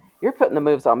 you're putting the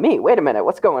moves on me. Wait a minute,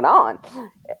 what's going on?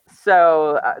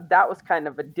 So that was kind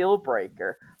of a deal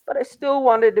breaker. But I still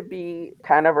wanted to be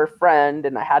kind of her friend,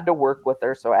 and I had to work with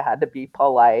her, so I had to be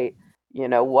polite.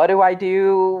 What do I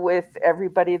do with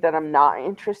everybody that I'm not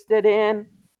interested in?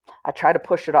 I try to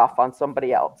push it off on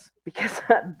somebody else because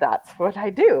that's what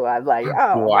I do. I'm like,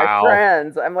 oh, my Wow.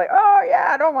 friends. I'm like, oh, yeah,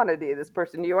 I don't want to date this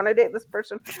person. Do you want to date this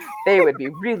person? They would be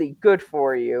really good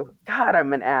for you. God,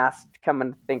 I'm an ass to come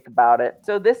and think about it.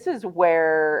 So this is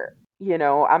where,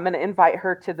 I'm going to invite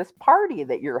her to this party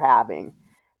that you're having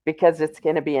because it's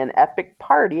going to be an epic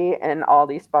party and all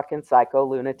these fucking psycho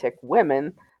lunatic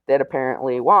women that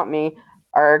apparently want me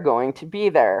are going to be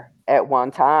there at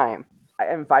one time.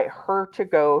 I invite her to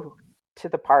go to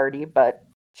the party, but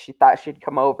she thought she'd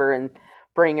come over and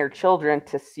bring her children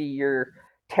to see your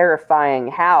terrifying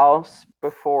house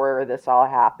before this all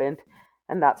happened.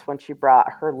 And that's when she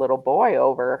brought her little boy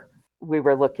over. We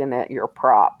were looking at your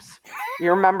props. You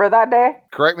remember that day?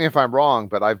 Correct me if I'm wrong,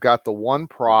 but I've got the one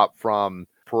prop from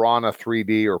Piranha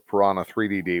 3D or Piranha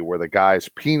 3DD where the guy's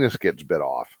penis gets bit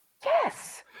off.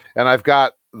 Yes. And I've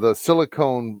got the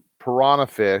silicone piranha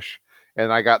fish,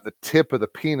 and I got the tip of the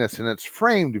penis, and it's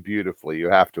framed beautifully, you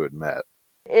have to admit.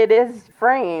 It is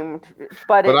framed,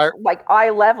 but it's like eye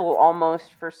level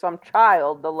almost for some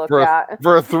child to look at.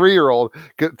 For a 3 or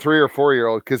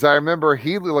 4-year-old, because I remember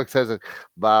he looks at it,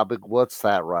 Bobby, what's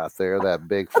that right there? That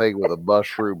big thing with a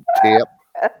mushroom tip?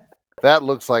 That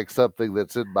looks like something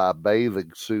that's in my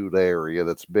bathing suit area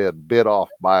that's been bit off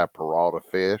by a piranha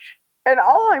fish. And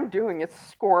all I'm doing is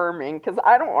squirming because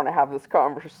I don't want to have this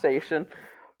conversation.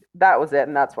 That was it.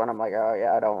 And that's when I'm like, oh,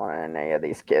 yeah, I don't want any of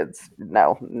these kids.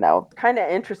 No. Kind of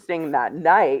interesting that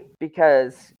night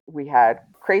because we had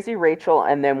Crazy Rachel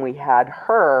and then we had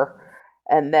her.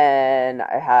 And then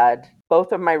I had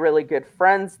both of my really good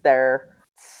friends there.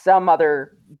 Some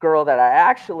other girl that I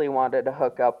actually wanted to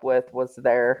hook up with was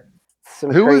there.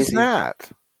 Who was that?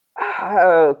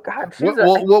 Oh God!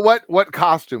 What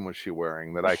costume was she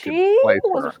wearing that I could play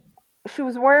for her? She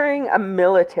was wearing a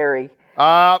military.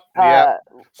 Yeah,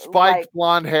 spiked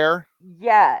blonde hair.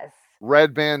 Yes.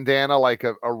 Red bandana, like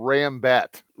a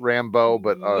Rambo,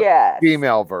 but a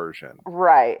female version.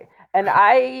 Right. And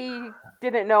I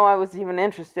didn't know I was even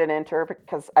interested in her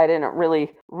because I didn't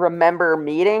really remember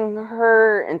meeting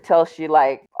her until she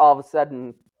like all of a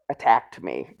sudden attacked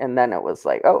me, and then it was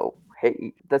like, oh,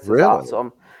 hey, this is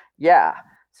awesome. Yeah.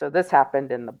 So this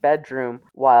happened in the bedroom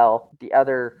while the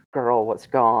other girl was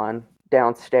gone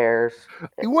downstairs.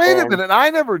 Wait a minute.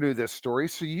 I never knew this story.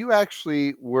 So you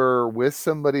actually were with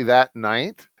somebody that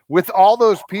night? With all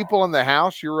those people in the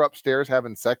house, you were upstairs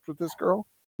having sex with this girl?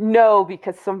 No,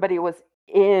 because somebody was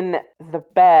in the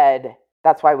bed.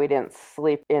 That's why we didn't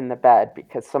sleep in the bed,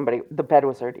 because the bed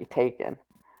was already taken.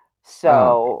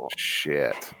 So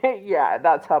shit. Yeah,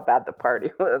 that's how bad the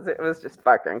party was. It was just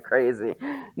fucking crazy.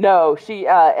 No, she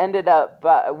ended up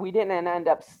we didn't end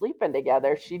up sleeping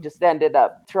together. She just ended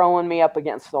up throwing me up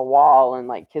against the wall and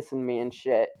like kissing me and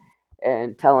shit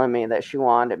and telling me that she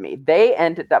wanted me. They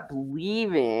ended up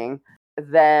leaving.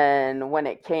 Then when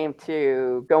it came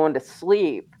to going to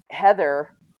sleep,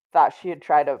 Heather thought she had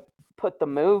tried to put the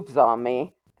moves on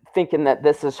me, thinking that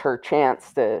this is her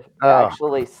chance to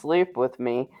actually sleep with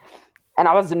me. And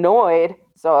I was annoyed.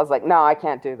 So I was like, no, I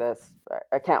can't do this.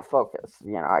 I can't focus.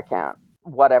 I can't,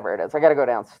 whatever it is. I got to go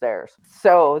downstairs.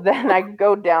 So then I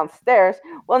go downstairs.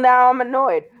 Well, now I'm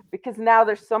annoyed because now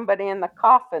there's somebody in the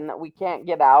coffin that we can't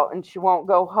get out and she won't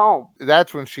go home.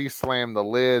 That's when she slammed the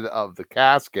lid of the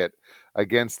casket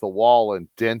against the wall and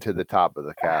dented the top of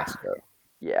the casket.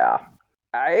 Yeah.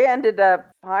 I ended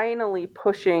up finally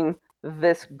pushing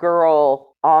this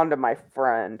girl onto my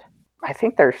friend. I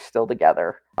think they're still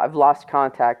together. I've lost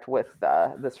contact with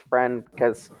this friend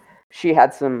because she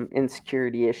had some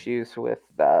insecurity issues with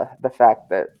the fact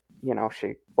that,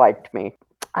 she liked me.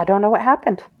 I don't know what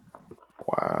happened.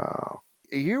 Wow.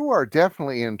 You are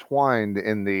definitely entwined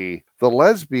in the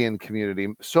lesbian community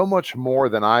so much more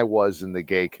than I was in the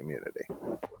gay community.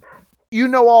 You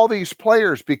know all these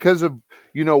players because of,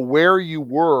 where you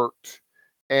worked.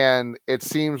 And it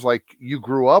seems like you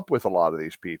grew up with a lot of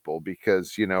these people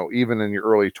because, even in your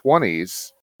early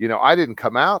 20s, I didn't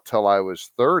come out till I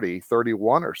was 30,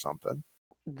 31 or something.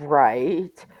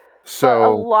 Right. So but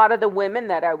a lot of the women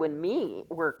that I would meet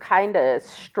were kind of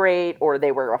straight or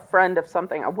they were a friend of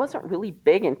something. I wasn't really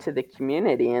big into the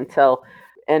community until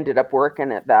ended up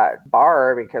working at that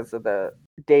bar because of the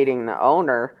dating the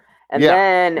owner. And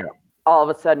then all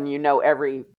of a sudden,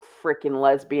 every freaking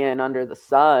lesbian under the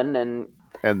sun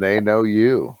and they know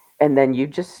you. And then you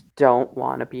just don't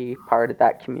want to be part of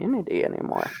that community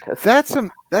anymore.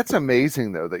 That's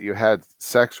amazing though, that you had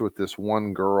sex with this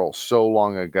one girl so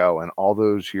long ago, and all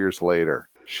those years later,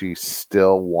 she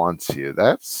still wants you.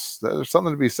 There's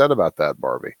something to be said about that,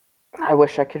 Barbie. I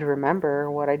wish I could remember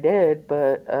what I did,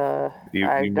 but You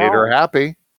I made her don't.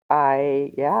 happy.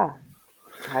 Yeah,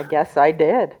 I guess I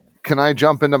did. Can I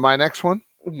jump into my next one?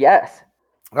 Yes.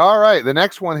 All right. The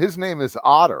next one, his name is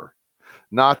Otter.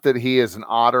 Not that he is an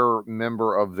otter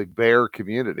member of the bear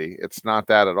community. It's not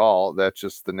that at all. That's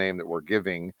just the name that we're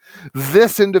giving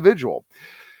this individual.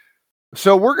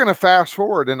 So we're going to fast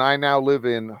forward, and I now live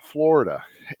in Florida.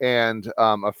 And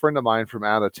a friend of mine from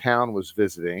out of town was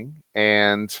visiting,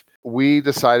 and we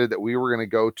decided that we were going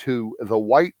to go to the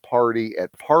white party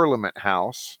at Parliament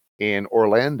House in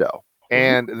Orlando.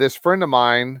 And this friend of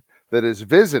mine that is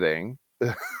visiting,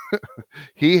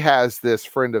 he has this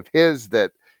friend of his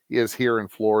that is here in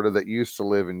Florida that used to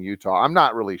live in Utah. I'm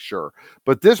not really sure,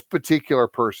 but this particular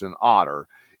person, Otter,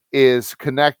 is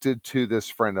connected to this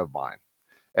friend of mine.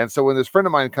 And so when this friend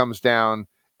of mine comes down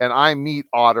and I meet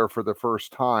Otter for the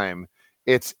first time,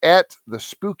 it's at the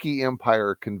Spooky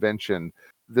Empire convention.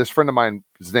 This friend of mine,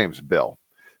 his name's Bill.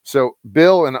 So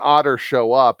Bill and Otter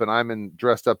show up, and I'm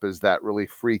dressed up as that really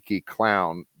freaky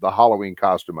clown, the Halloween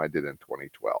costume I did in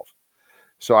 2012.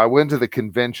 So I went to the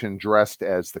convention dressed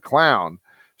as the clown.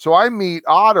 So I meet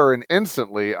Otter, and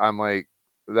instantly I'm like,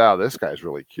 wow, this guy's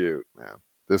really cute, man.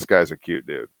 This guy's a cute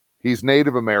dude. He's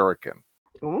Native American.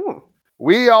 Ooh.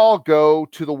 We all go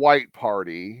to the white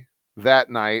party that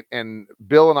night, and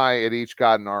Bill and I had each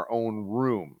gotten our own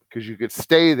room because you could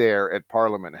stay there at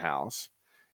Parliament House.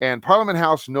 And Parliament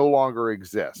House no longer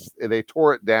exists. They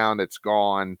tore it down. It's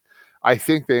gone. I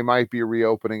think they might be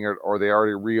reopening it, or they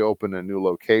already reopened a new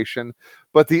location.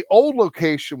 But the old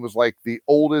location was like the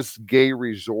oldest gay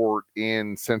resort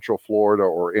in Central Florida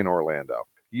or in Orlando.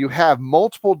 You have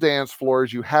multiple dance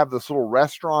floors. You have this little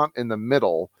restaurant in the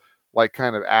middle, like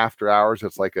kind of after hours.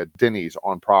 It's like a Denny's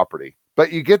on property.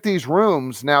 But you get these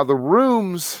rooms. Now the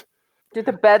rooms... Do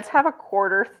the beds have a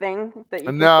quarter thing that you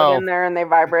can No. put in there and they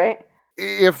vibrate?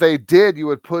 If they did, you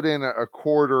would put in a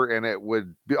quarter and it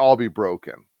would all be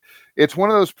broken. It's one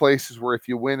of those places where if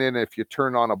you went in, if you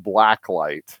turned on a black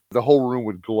light, the whole room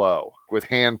would glow with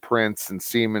handprints and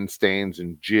semen stains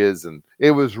and jizz. And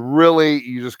it was really,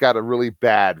 you just got a really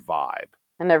bad vibe.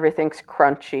 And everything's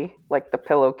crunchy, like the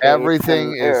pillowcase.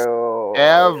 Everything is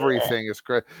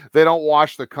crunchy. They don't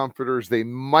wash the comforters. They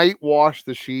might wash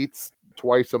the sheets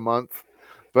twice a month,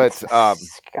 but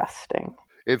disgusting.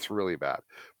 It's really bad.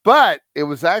 But it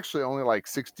was actually only like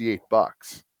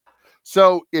 $68.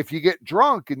 So if you get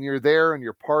drunk and you're there and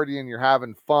you're partying, you're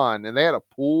having fun, and they had a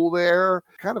pool there,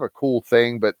 kind of a cool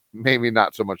thing, but maybe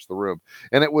not so much the room.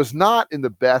 And it was not in the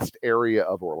best area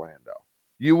of Orlando.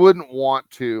 You wouldn't want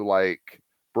to like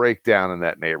break down in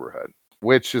that neighborhood,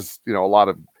 which is, a lot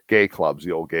of gay clubs,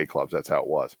 the old gay clubs. That's how it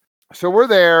was. So we're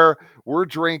there, we're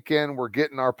drinking, we're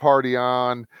getting our party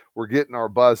on, we're getting our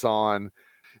buzz on.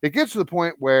 It gets to the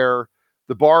point where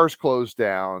the bars close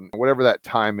down, whatever that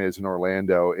time is in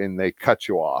Orlando, and they cut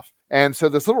you off. And so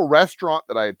this little restaurant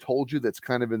that I had told you that's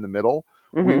kind of in the middle,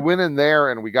 we went in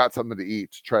there and we got something to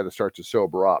eat to try to start to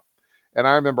sober up. And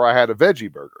I remember I had a veggie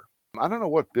burger. I don't know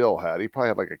what Bill had. He probably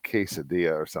had like a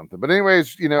quesadilla or something. But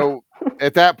anyways,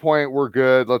 at that point, we're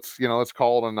good. Let's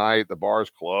call it a night. The bar's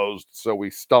closed. So we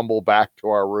stumble back to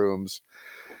our rooms.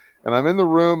 And I'm in the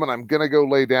room and I'm going to go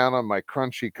lay down on my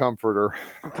crunchy comforter.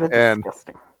 And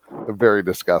disgusting. Very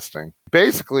disgusting.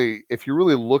 Basically, if you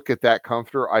really look at that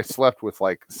comforter, I slept with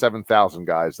like 7,000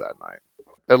 guys that night.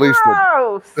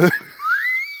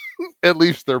 At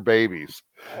least they're babies.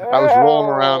 I was rolling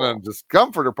around and this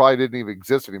comforter probably didn't even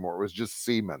exist anymore. It was just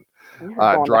semen,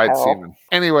 dried semen.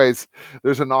 Anyways,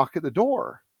 there's a knock at the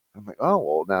door. I'm like, oh,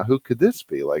 well, now who could this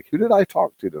be? Like, who did I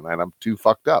talk to tonight? I'm too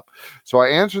fucked up. So I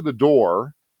answer the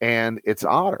door and it's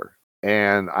Otter.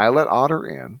 And I let Otter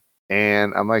in.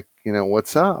 And I'm like,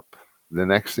 what's up? The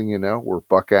next thing you know, we're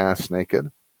buck ass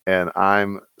naked. And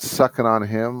I'm sucking on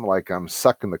him like I'm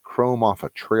sucking the chrome off a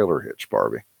trailer hitch,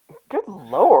 Barbie. Good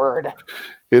Lord.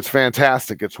 It's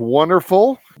fantastic. It's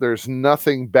wonderful. There's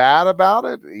nothing bad about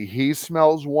it. He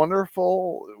smells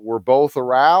wonderful. We're both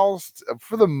aroused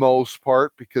for the most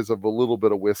part because of a little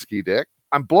bit of whiskey dick.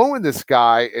 I'm blowing this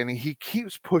guy and he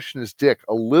keeps pushing his dick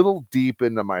a little deep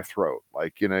into my throat.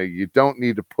 Like, you don't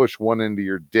need to push one end of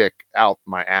your dick out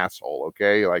my asshole.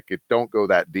 Okay. Like it don't go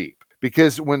that deep,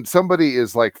 because when somebody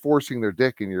is like forcing their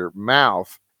dick in your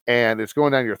mouth and it's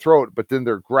going down your throat, but then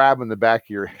they're grabbing the back of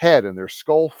your head and they're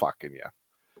skull fucking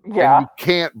you. Yeah. And you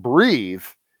can't breathe.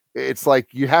 It's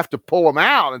like you have to pull them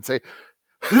out and say,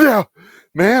 No,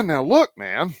 man, now look,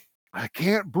 man, I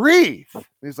can't breathe.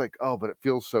 He's like, oh, but it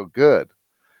feels so good.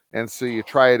 And so you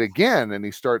try it again, and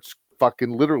he starts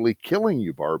fucking literally killing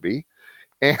you, Barbie.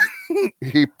 And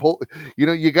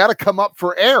you got to come up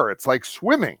for air. It's like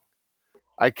swimming.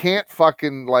 I can't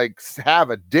fucking have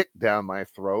a dick down my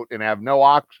throat and have no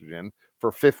oxygen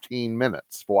for 15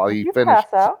 minutes while Did he you finished.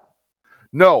 pass out?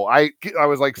 No, I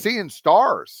was like seeing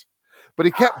stars, but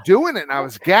he kept doing it, and I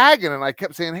was gagging, and I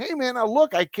kept saying, hey man, now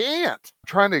look, I can't. I'm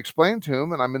trying to explain to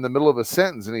him, and I'm in the middle of a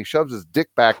sentence, and he shoves his dick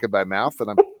back in my mouth,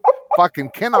 and I'm fucking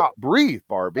cannot breathe,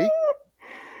 Barbie.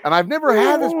 And I've never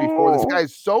had this before. This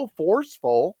guy's so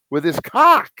forceful with his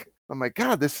cock. I'm like,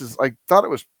 God, this is like, thought it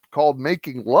was called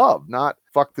making love, not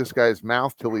fuck this guy's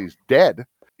mouth till he's dead.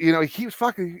 He keeps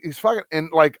fucking,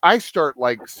 and like I start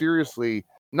like seriously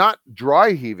not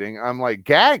dry heaving, I'm like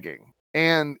gagging,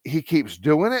 and he keeps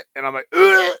doing it, and I'm like,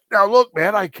 ugh! Now look,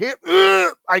 man, I can't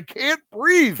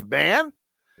breathe, man.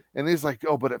 And he's like,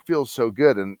 oh, but it feels so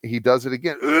good, and he does it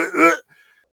again.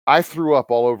 I threw up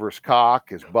all over his cock,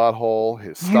 his butthole,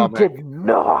 his stomach. You did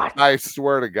not. I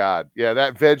swear to God. Yeah,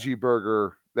 that veggie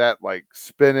burger, that like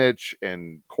spinach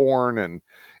and corn, and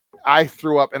I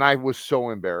threw up, and I was so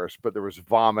embarrassed, but there was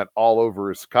vomit all over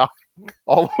his cock,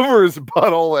 all over his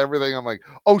butthole, everything. I'm like,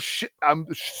 oh shit, I'm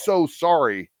so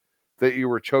sorry that you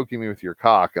were choking me with your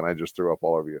cock, and I just threw up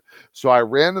all over you. So I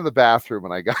ran to the bathroom,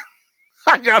 and I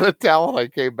got a towel, and I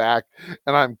came back,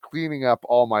 and I'm cleaning up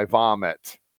all my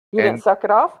vomit. You didn't suck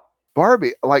it off?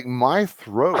 Barbie, like my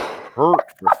throat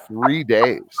hurt for 3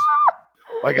 days.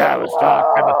 Like I was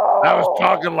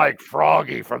talking like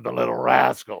Froggy from the Little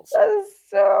Rascals. That is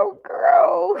so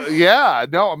gross. Yeah,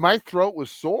 no, my throat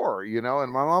was sore, and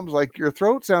my mom's like, your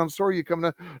throat sounds sore. You come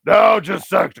to, no, just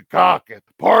sucked a cock at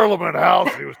the Parliament House.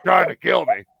 And he was trying to kill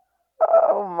me.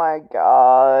 Oh my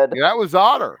God. Yeah, that was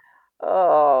Otter.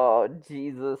 Oh,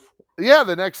 Jesus. Yeah,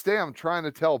 the next day I'm trying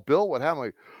to tell Bill what happened.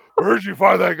 Like, where'd you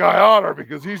find that guy Otter?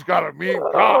 Because he's got a mean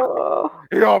cock.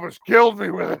 He almost killed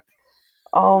me with it.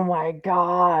 Oh my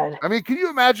God. I mean, can you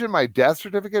imagine my death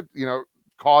certificate?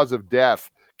 Cause of death,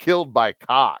 killed by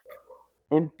cock.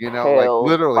 Like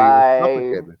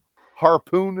literally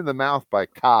harpooned in the mouth by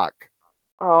cock.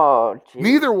 Oh, geez.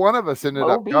 Neither one of us ended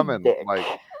up coming. Dick. Like,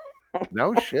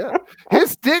 no shit.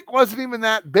 His dick wasn't even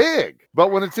that big,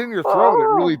 but when it's in your throat,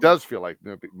 it really does feel like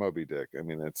Moby Dick. I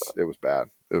mean, it was bad.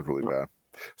 It was really bad.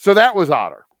 So that was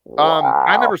Otter. Wow.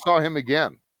 I never saw him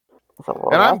again.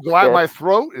 And I'm glad my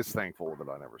throat is thankful that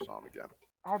I never saw him again.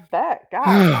 I bet.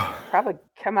 God, probably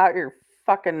come out your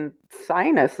fucking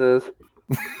sinuses.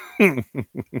 Who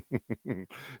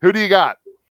do you got?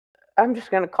 I'm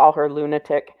just going to call her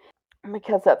lunatic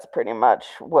because that's pretty much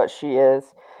what she is.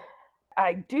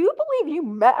 I do believe you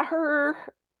met her.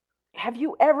 Have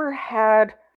you ever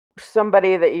had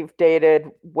somebody that you've dated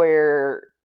where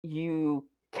you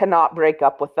cannot break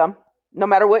up with them? No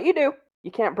matter what you do,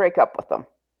 you can't break up with them.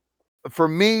 For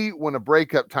me, when a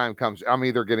breakup time comes, I'm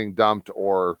either getting dumped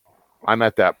or I'm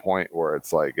at that point where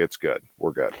it's like, it's good.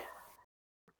 We're good.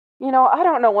 I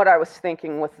don't know what I was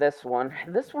thinking with this one.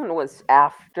 This one was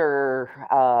after,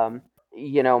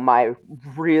 my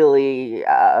really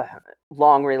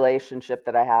long relationship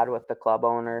that I had with the club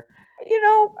owner.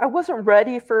 I wasn't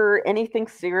ready for anything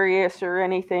serious or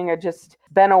anything. It just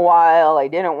been a while. I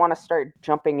didn't want to start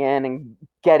jumping in and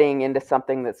getting into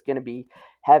something that's going to be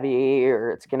heavy or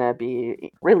it's going to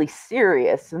be really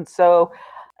serious. And so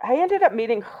I ended up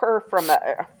meeting her from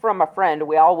a friend.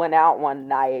 We all went out one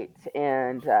night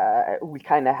and we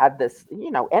kind of had this,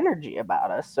 energy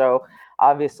about us. So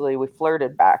obviously we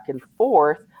flirted back and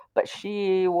forth, but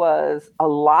she was a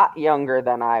lot younger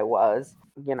than I was.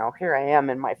 Here I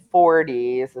am in my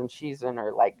 40s and she's in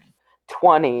her like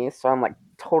 20s. So I'm like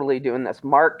totally doing this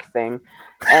Mark thing.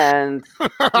 And,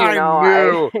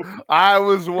 I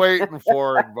was waiting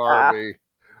for it, Barbie.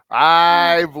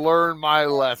 I've learned my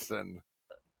lesson.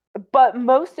 But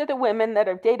most of the women that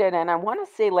I've dated, and I want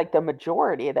to say like the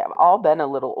majority, that have all been a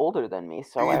little older than me.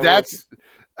 So that's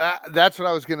what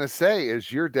I was going to say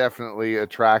is you're definitely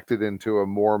attracted into a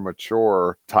more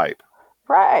mature type.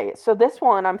 Right. So this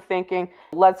one, I'm thinking,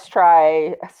 let's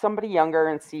try somebody younger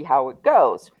and see how it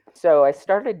goes. So I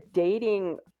started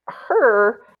dating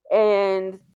her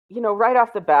and, right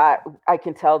off the bat, I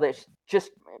can tell that she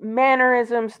just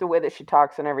mannerisms, the way that she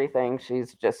talks and everything,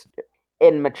 she's just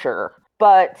immature.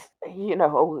 But,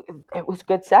 it was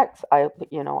good sex. I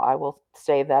will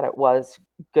say that it was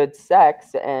good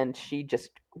sex and she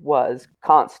just was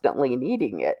constantly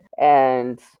needing it.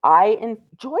 And I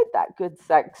enjoyed that good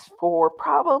sex for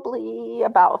probably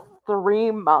about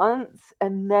 3 months.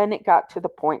 And then it got to the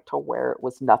point to where it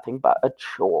was nothing but a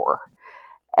chore.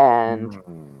 And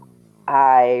Mm.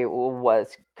 I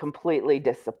was completely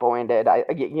disappointed. I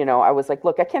was like,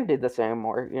 look, I can't do this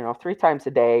anymore. 3 times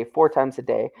a day, 4 times a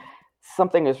day,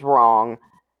 something is wrong.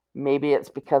 Maybe it's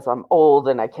because I'm old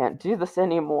and I can't do this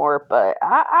anymore, but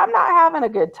I'm not having a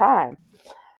good time.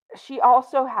 She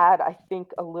also had, I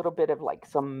think, a little bit of like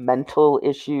some mental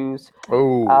issues.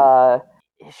 Oh. Uh,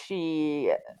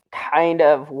 she kind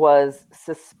of was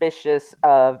suspicious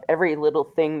of every little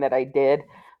thing that I did.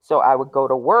 So I would go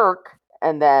to work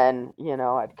and then,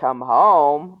 I'd come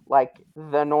home like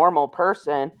the normal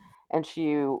person. And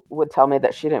she would tell me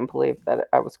that she didn't believe that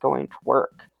I was going to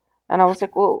work. And I was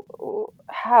like, well,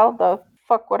 how the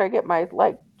fuck would I get my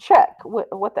like check?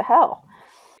 What the hell?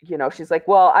 She's like,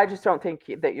 well, I just don't think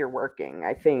that you're working.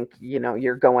 I think,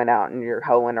 you're going out and you're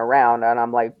hoeing around. And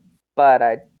I'm like, but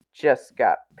I just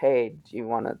got paid. Do you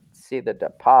want to see the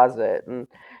deposit? And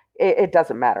it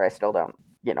doesn't matter. I still don't,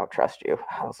 trust you.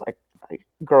 I was like,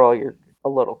 girl, you're a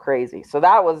little crazy. So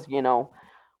that was,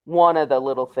 one of the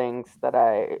little things that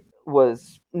I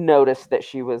was noticed that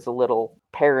she was a little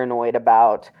paranoid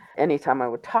about. Anytime I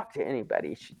would talk to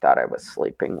anybody, she thought I was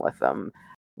sleeping with them.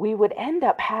 We would end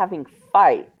up having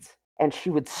fights and she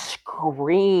would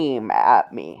scream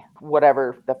at me,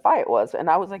 whatever the fight was. And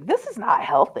I was like, this is not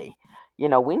healthy.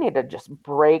 We need to just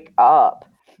break up.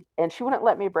 And she wouldn't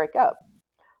let me break up.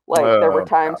 Like there were Oh,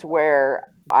 times where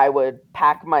I would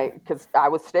pack because I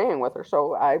was staying with her.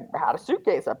 So I had a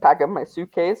suitcase. I pack up my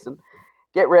suitcase and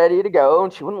get ready to go.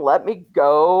 And she wouldn't let me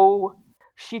go.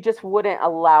 She just wouldn't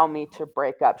allow me to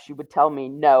break up. She would tell me,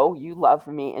 no, you love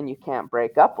me and you can't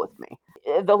break up with me.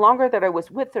 The longer that I was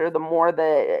with her, the more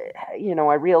that,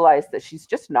 I realized that she's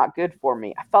just not good for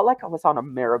me. I felt like I was on a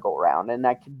merry-go-round and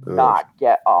I could ugh. not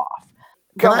get off.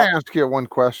 Can Go I ahead. ask you one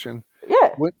question?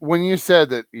 Yeah. When you said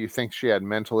that you think she had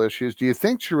mental issues, do you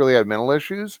think she really had mental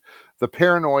issues, the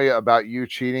paranoia about you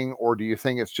cheating, or do you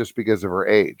think it's just because of her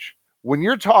age? When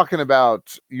you're talking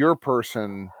about your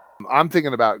person, I'm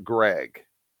thinking about Greg.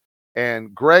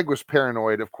 And Greg was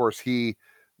paranoid. Of course, he,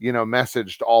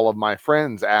 messaged all of my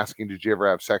friends asking, did you ever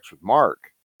have sex with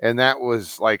Mark? And that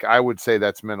was like, I would say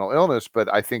that's mental illness,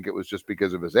 but I think it was just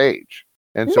because of his age.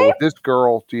 And so with Maybe. this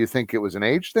girl, do you think it was an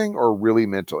age thing or really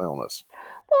mental illness?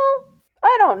 Well,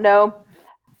 I don't know.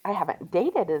 I haven't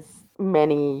dated as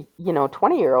many,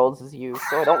 20-year-olds as you,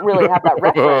 so I don't really have that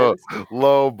reference.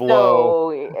 Low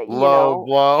blow, So, low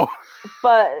blow.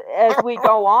 but as we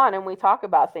go on and we talk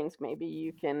about things, maybe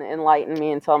you can enlighten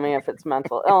me and tell me if it's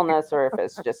mental illness or if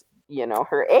it's just,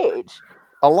 her age.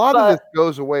 A lot of this But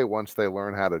goes away once they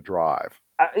learn how to drive.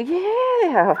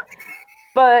 yeah.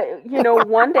 But,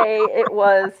 one day it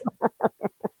was,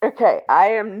 okay, I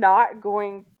am not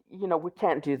going, we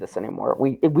can't do this anymore.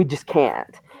 We just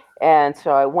can't. And so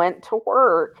I went to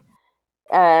work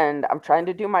and I'm trying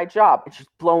to do my job. It's just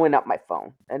blowing up my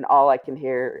phone, and all I can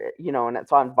hear, and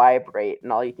it's on vibrate,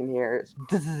 and all you can hear is,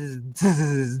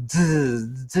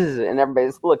 and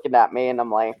everybody's looking at me, and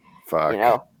I'm like, Fuck.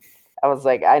 I was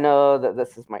like, I know that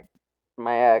this is my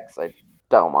ex. I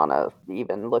don't want to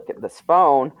even look at this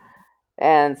phone.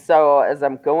 And so as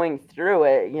I'm going through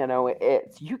it,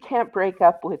 it's you can't break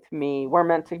up with me. We're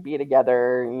meant to be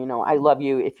together. I love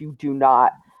you. If you do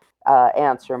not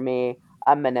answer me,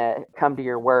 I'm gonna come to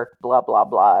your work, blah blah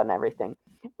blah, and everything.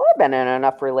 Well, I've been in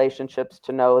enough relationships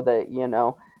to know that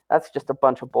that's just a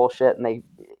bunch of bullshit, and they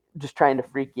just trying to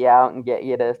freak you out and get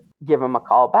you to give them a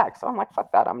call back. So I'm like,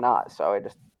 fuck that, I'm not. So I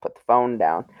just put the phone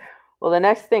down. Well, the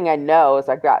next thing I know is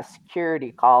I got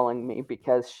security calling me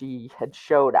because she had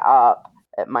showed up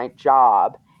at my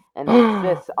job and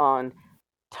insists on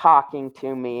talking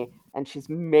to me, and she's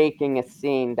making a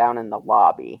scene down in the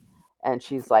lobby and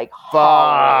she's like Fuck.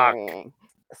 hollering.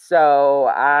 So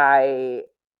I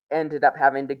ended up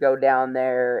having to go down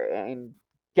there and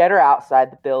get her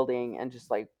outside the building and just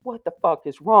like, what the fuck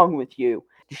is wrong with you?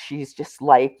 She's just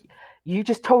like, you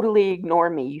just totally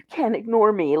ignore me. You can't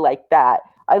ignore me like that.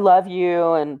 I love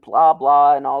you and blah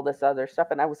blah and all this other stuff.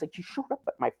 And I was like, you showed up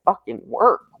at my fucking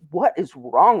work. What is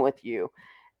wrong with you?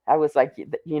 I was like,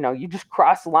 you just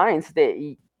cross lines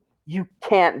that you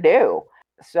can't do.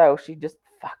 So she just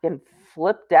fucking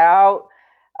flipped out.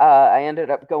 I ended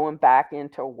up going back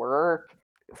into work.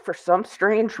 For some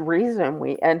strange reason,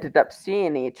 we ended up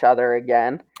seeing each other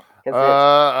again because it's,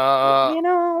 Uh,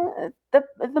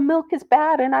 the milk is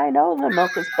bad, and I know the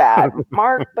milk is bad,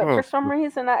 Mark. But for some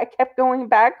reason, I kept going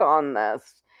back on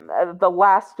this. The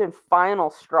last and final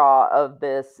straw of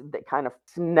this that kind of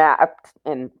snapped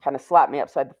and kind of slapped me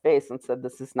upside the face and said,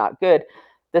 this is not good.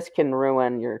 This can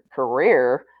ruin your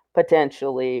career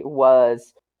potentially,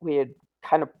 was we had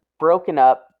kind of broken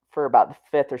up for about the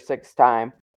fifth or sixth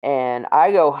time. And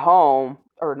I go home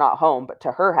or not home, but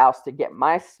to her house to get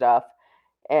my stuff.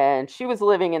 And she was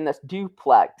living in this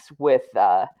duplex with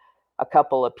a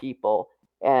couple of people.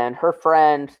 And her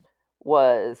friend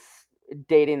was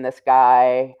dating this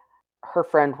guy. Her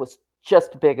friend was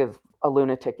just big as a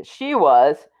lunatic as she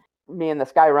was. Me and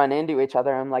this guy run into each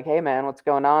other. I'm like, hey man, what's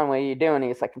going on? What are you doing?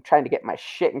 He's like, I'm trying to get my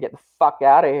shit and get the fuck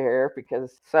out of here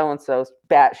because so-and-so's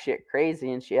batshit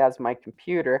crazy and she has my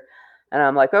computer. And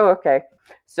I'm like, oh, okay.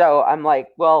 So I'm like,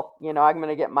 well, I'm going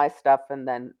to get my stuff and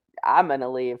then I'm going to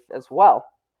leave as well.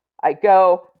 I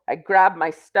go, I grab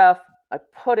my stuff, I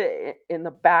put it in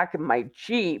the back of my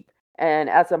Jeep. And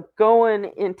as I'm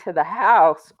going into the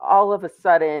house, all of a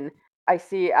sudden, I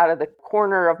see out of the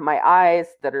corner of my eyes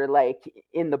that are like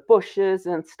in the bushes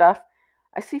and stuff,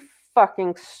 I see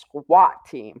fucking SWAT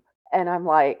team. And I'm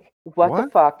like, what the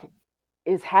fuck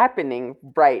is happening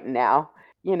right now?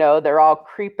 They're all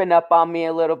creeping up on me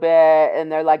a little bit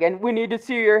and they're like, and we need to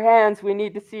see your hands. We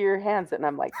need to see your hands. And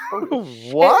I'm like, holy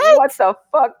shit, what the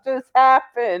fuck just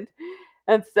happened?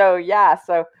 And so,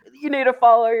 so you need to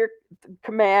follow your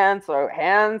commands. So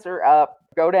hands are up,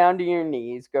 go down to your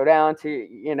knees, go down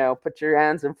to, put your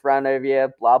hands in front of you,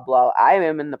 blah, blah. I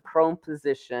am in the prone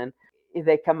position.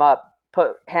 They come up,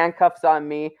 put handcuffs on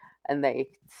me and they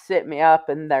sit me up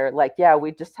and they're like, yeah,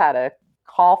 we just had a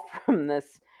call from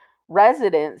this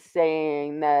resident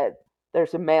saying that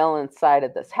there's a male inside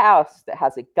of this house that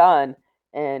has a gun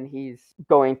and he's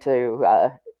going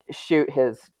to shoot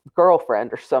his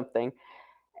girlfriend or something.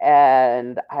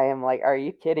 And I am like, are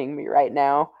you kidding me right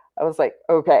now? I was like,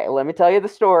 okay, let me tell you the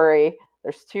story.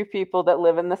 There's 2 people that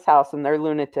live in this house and they're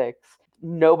lunatics.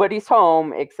 Nobody's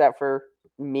home except for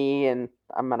me and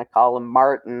I'm going to call him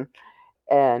Martin.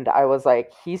 And I was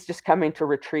like, he's just coming to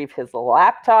retrieve his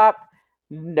laptop.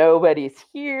 Nobody's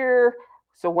here.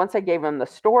 So once I gave him the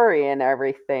story and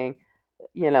everything,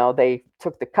 they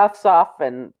took the cuffs off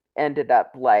and ended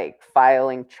up like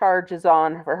filing charges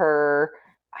on her.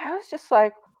 I was just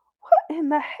like, what in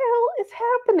the hell is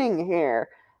happening here?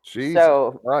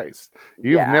 Jesus Christ.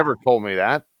 You've never told me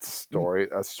that story.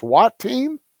 A SWAT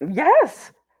team?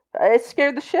 Yes. It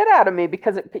scared the shit out of me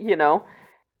because,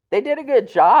 they did a good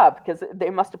job because they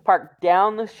must have parked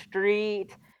down the street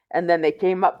and then they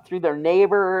came up through their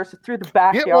neighbors, through the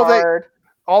backyard.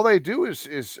 All they do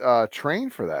is train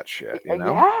for that shit,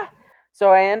 Yeah. So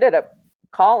I ended up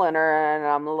calling her and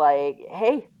I'm like,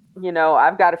 hey,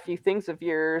 I've got a few things of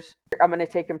yours. I'm going to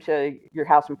take them to your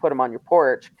house and put them on your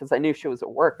porch because I knew she was at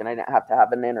work and I didn't have to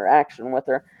have an interaction with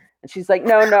her. And she's like,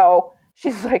 no.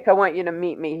 She's like, I want you to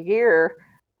meet me here.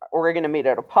 We're going to meet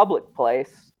at a public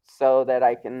place so that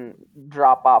I can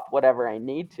drop off whatever I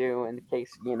need to in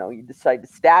case, you decide to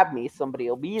stab me. Somebody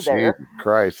will be there. Jesus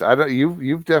Christ.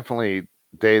 You've definitely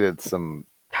dated some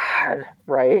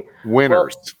right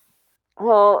winners.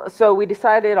 Well, so we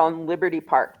decided on Liberty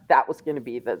Park. That was going to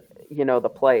be the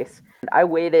place. I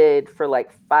waited for like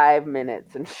 5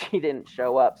 minutes and she didn't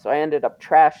show up. So I ended up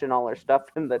trashing all her stuff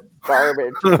in the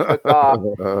garbage and took off.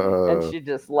 And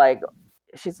she's like,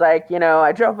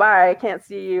 I drove by, I can't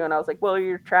see you. And I was like, well,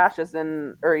 your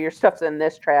stuff's in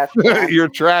this trash can. Your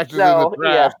trash is in the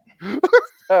trash. Yeah.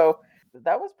 So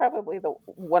that was probably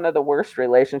one of the worst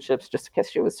relationships just because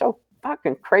she was so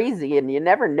fucking crazy and you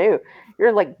never knew.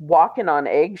 You're like walking on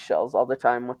eggshells all the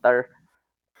time with her.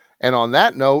 And on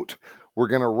that note, we're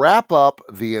going to wrap up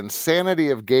the Insanity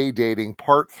of Gay Dating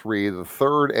Part 3, the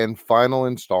 3rd and final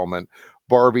installment.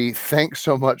 Barbie, thanks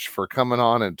so much for coming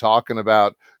on and talking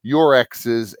about your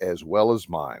exes as well as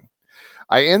mine.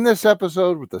 I end this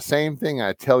episode with the same thing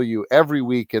I tell you every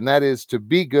week, and that is to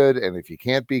be good. And if you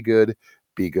can't be good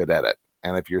at it.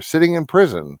 And if you're sitting in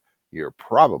prison, you're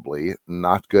probably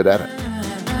not good at it.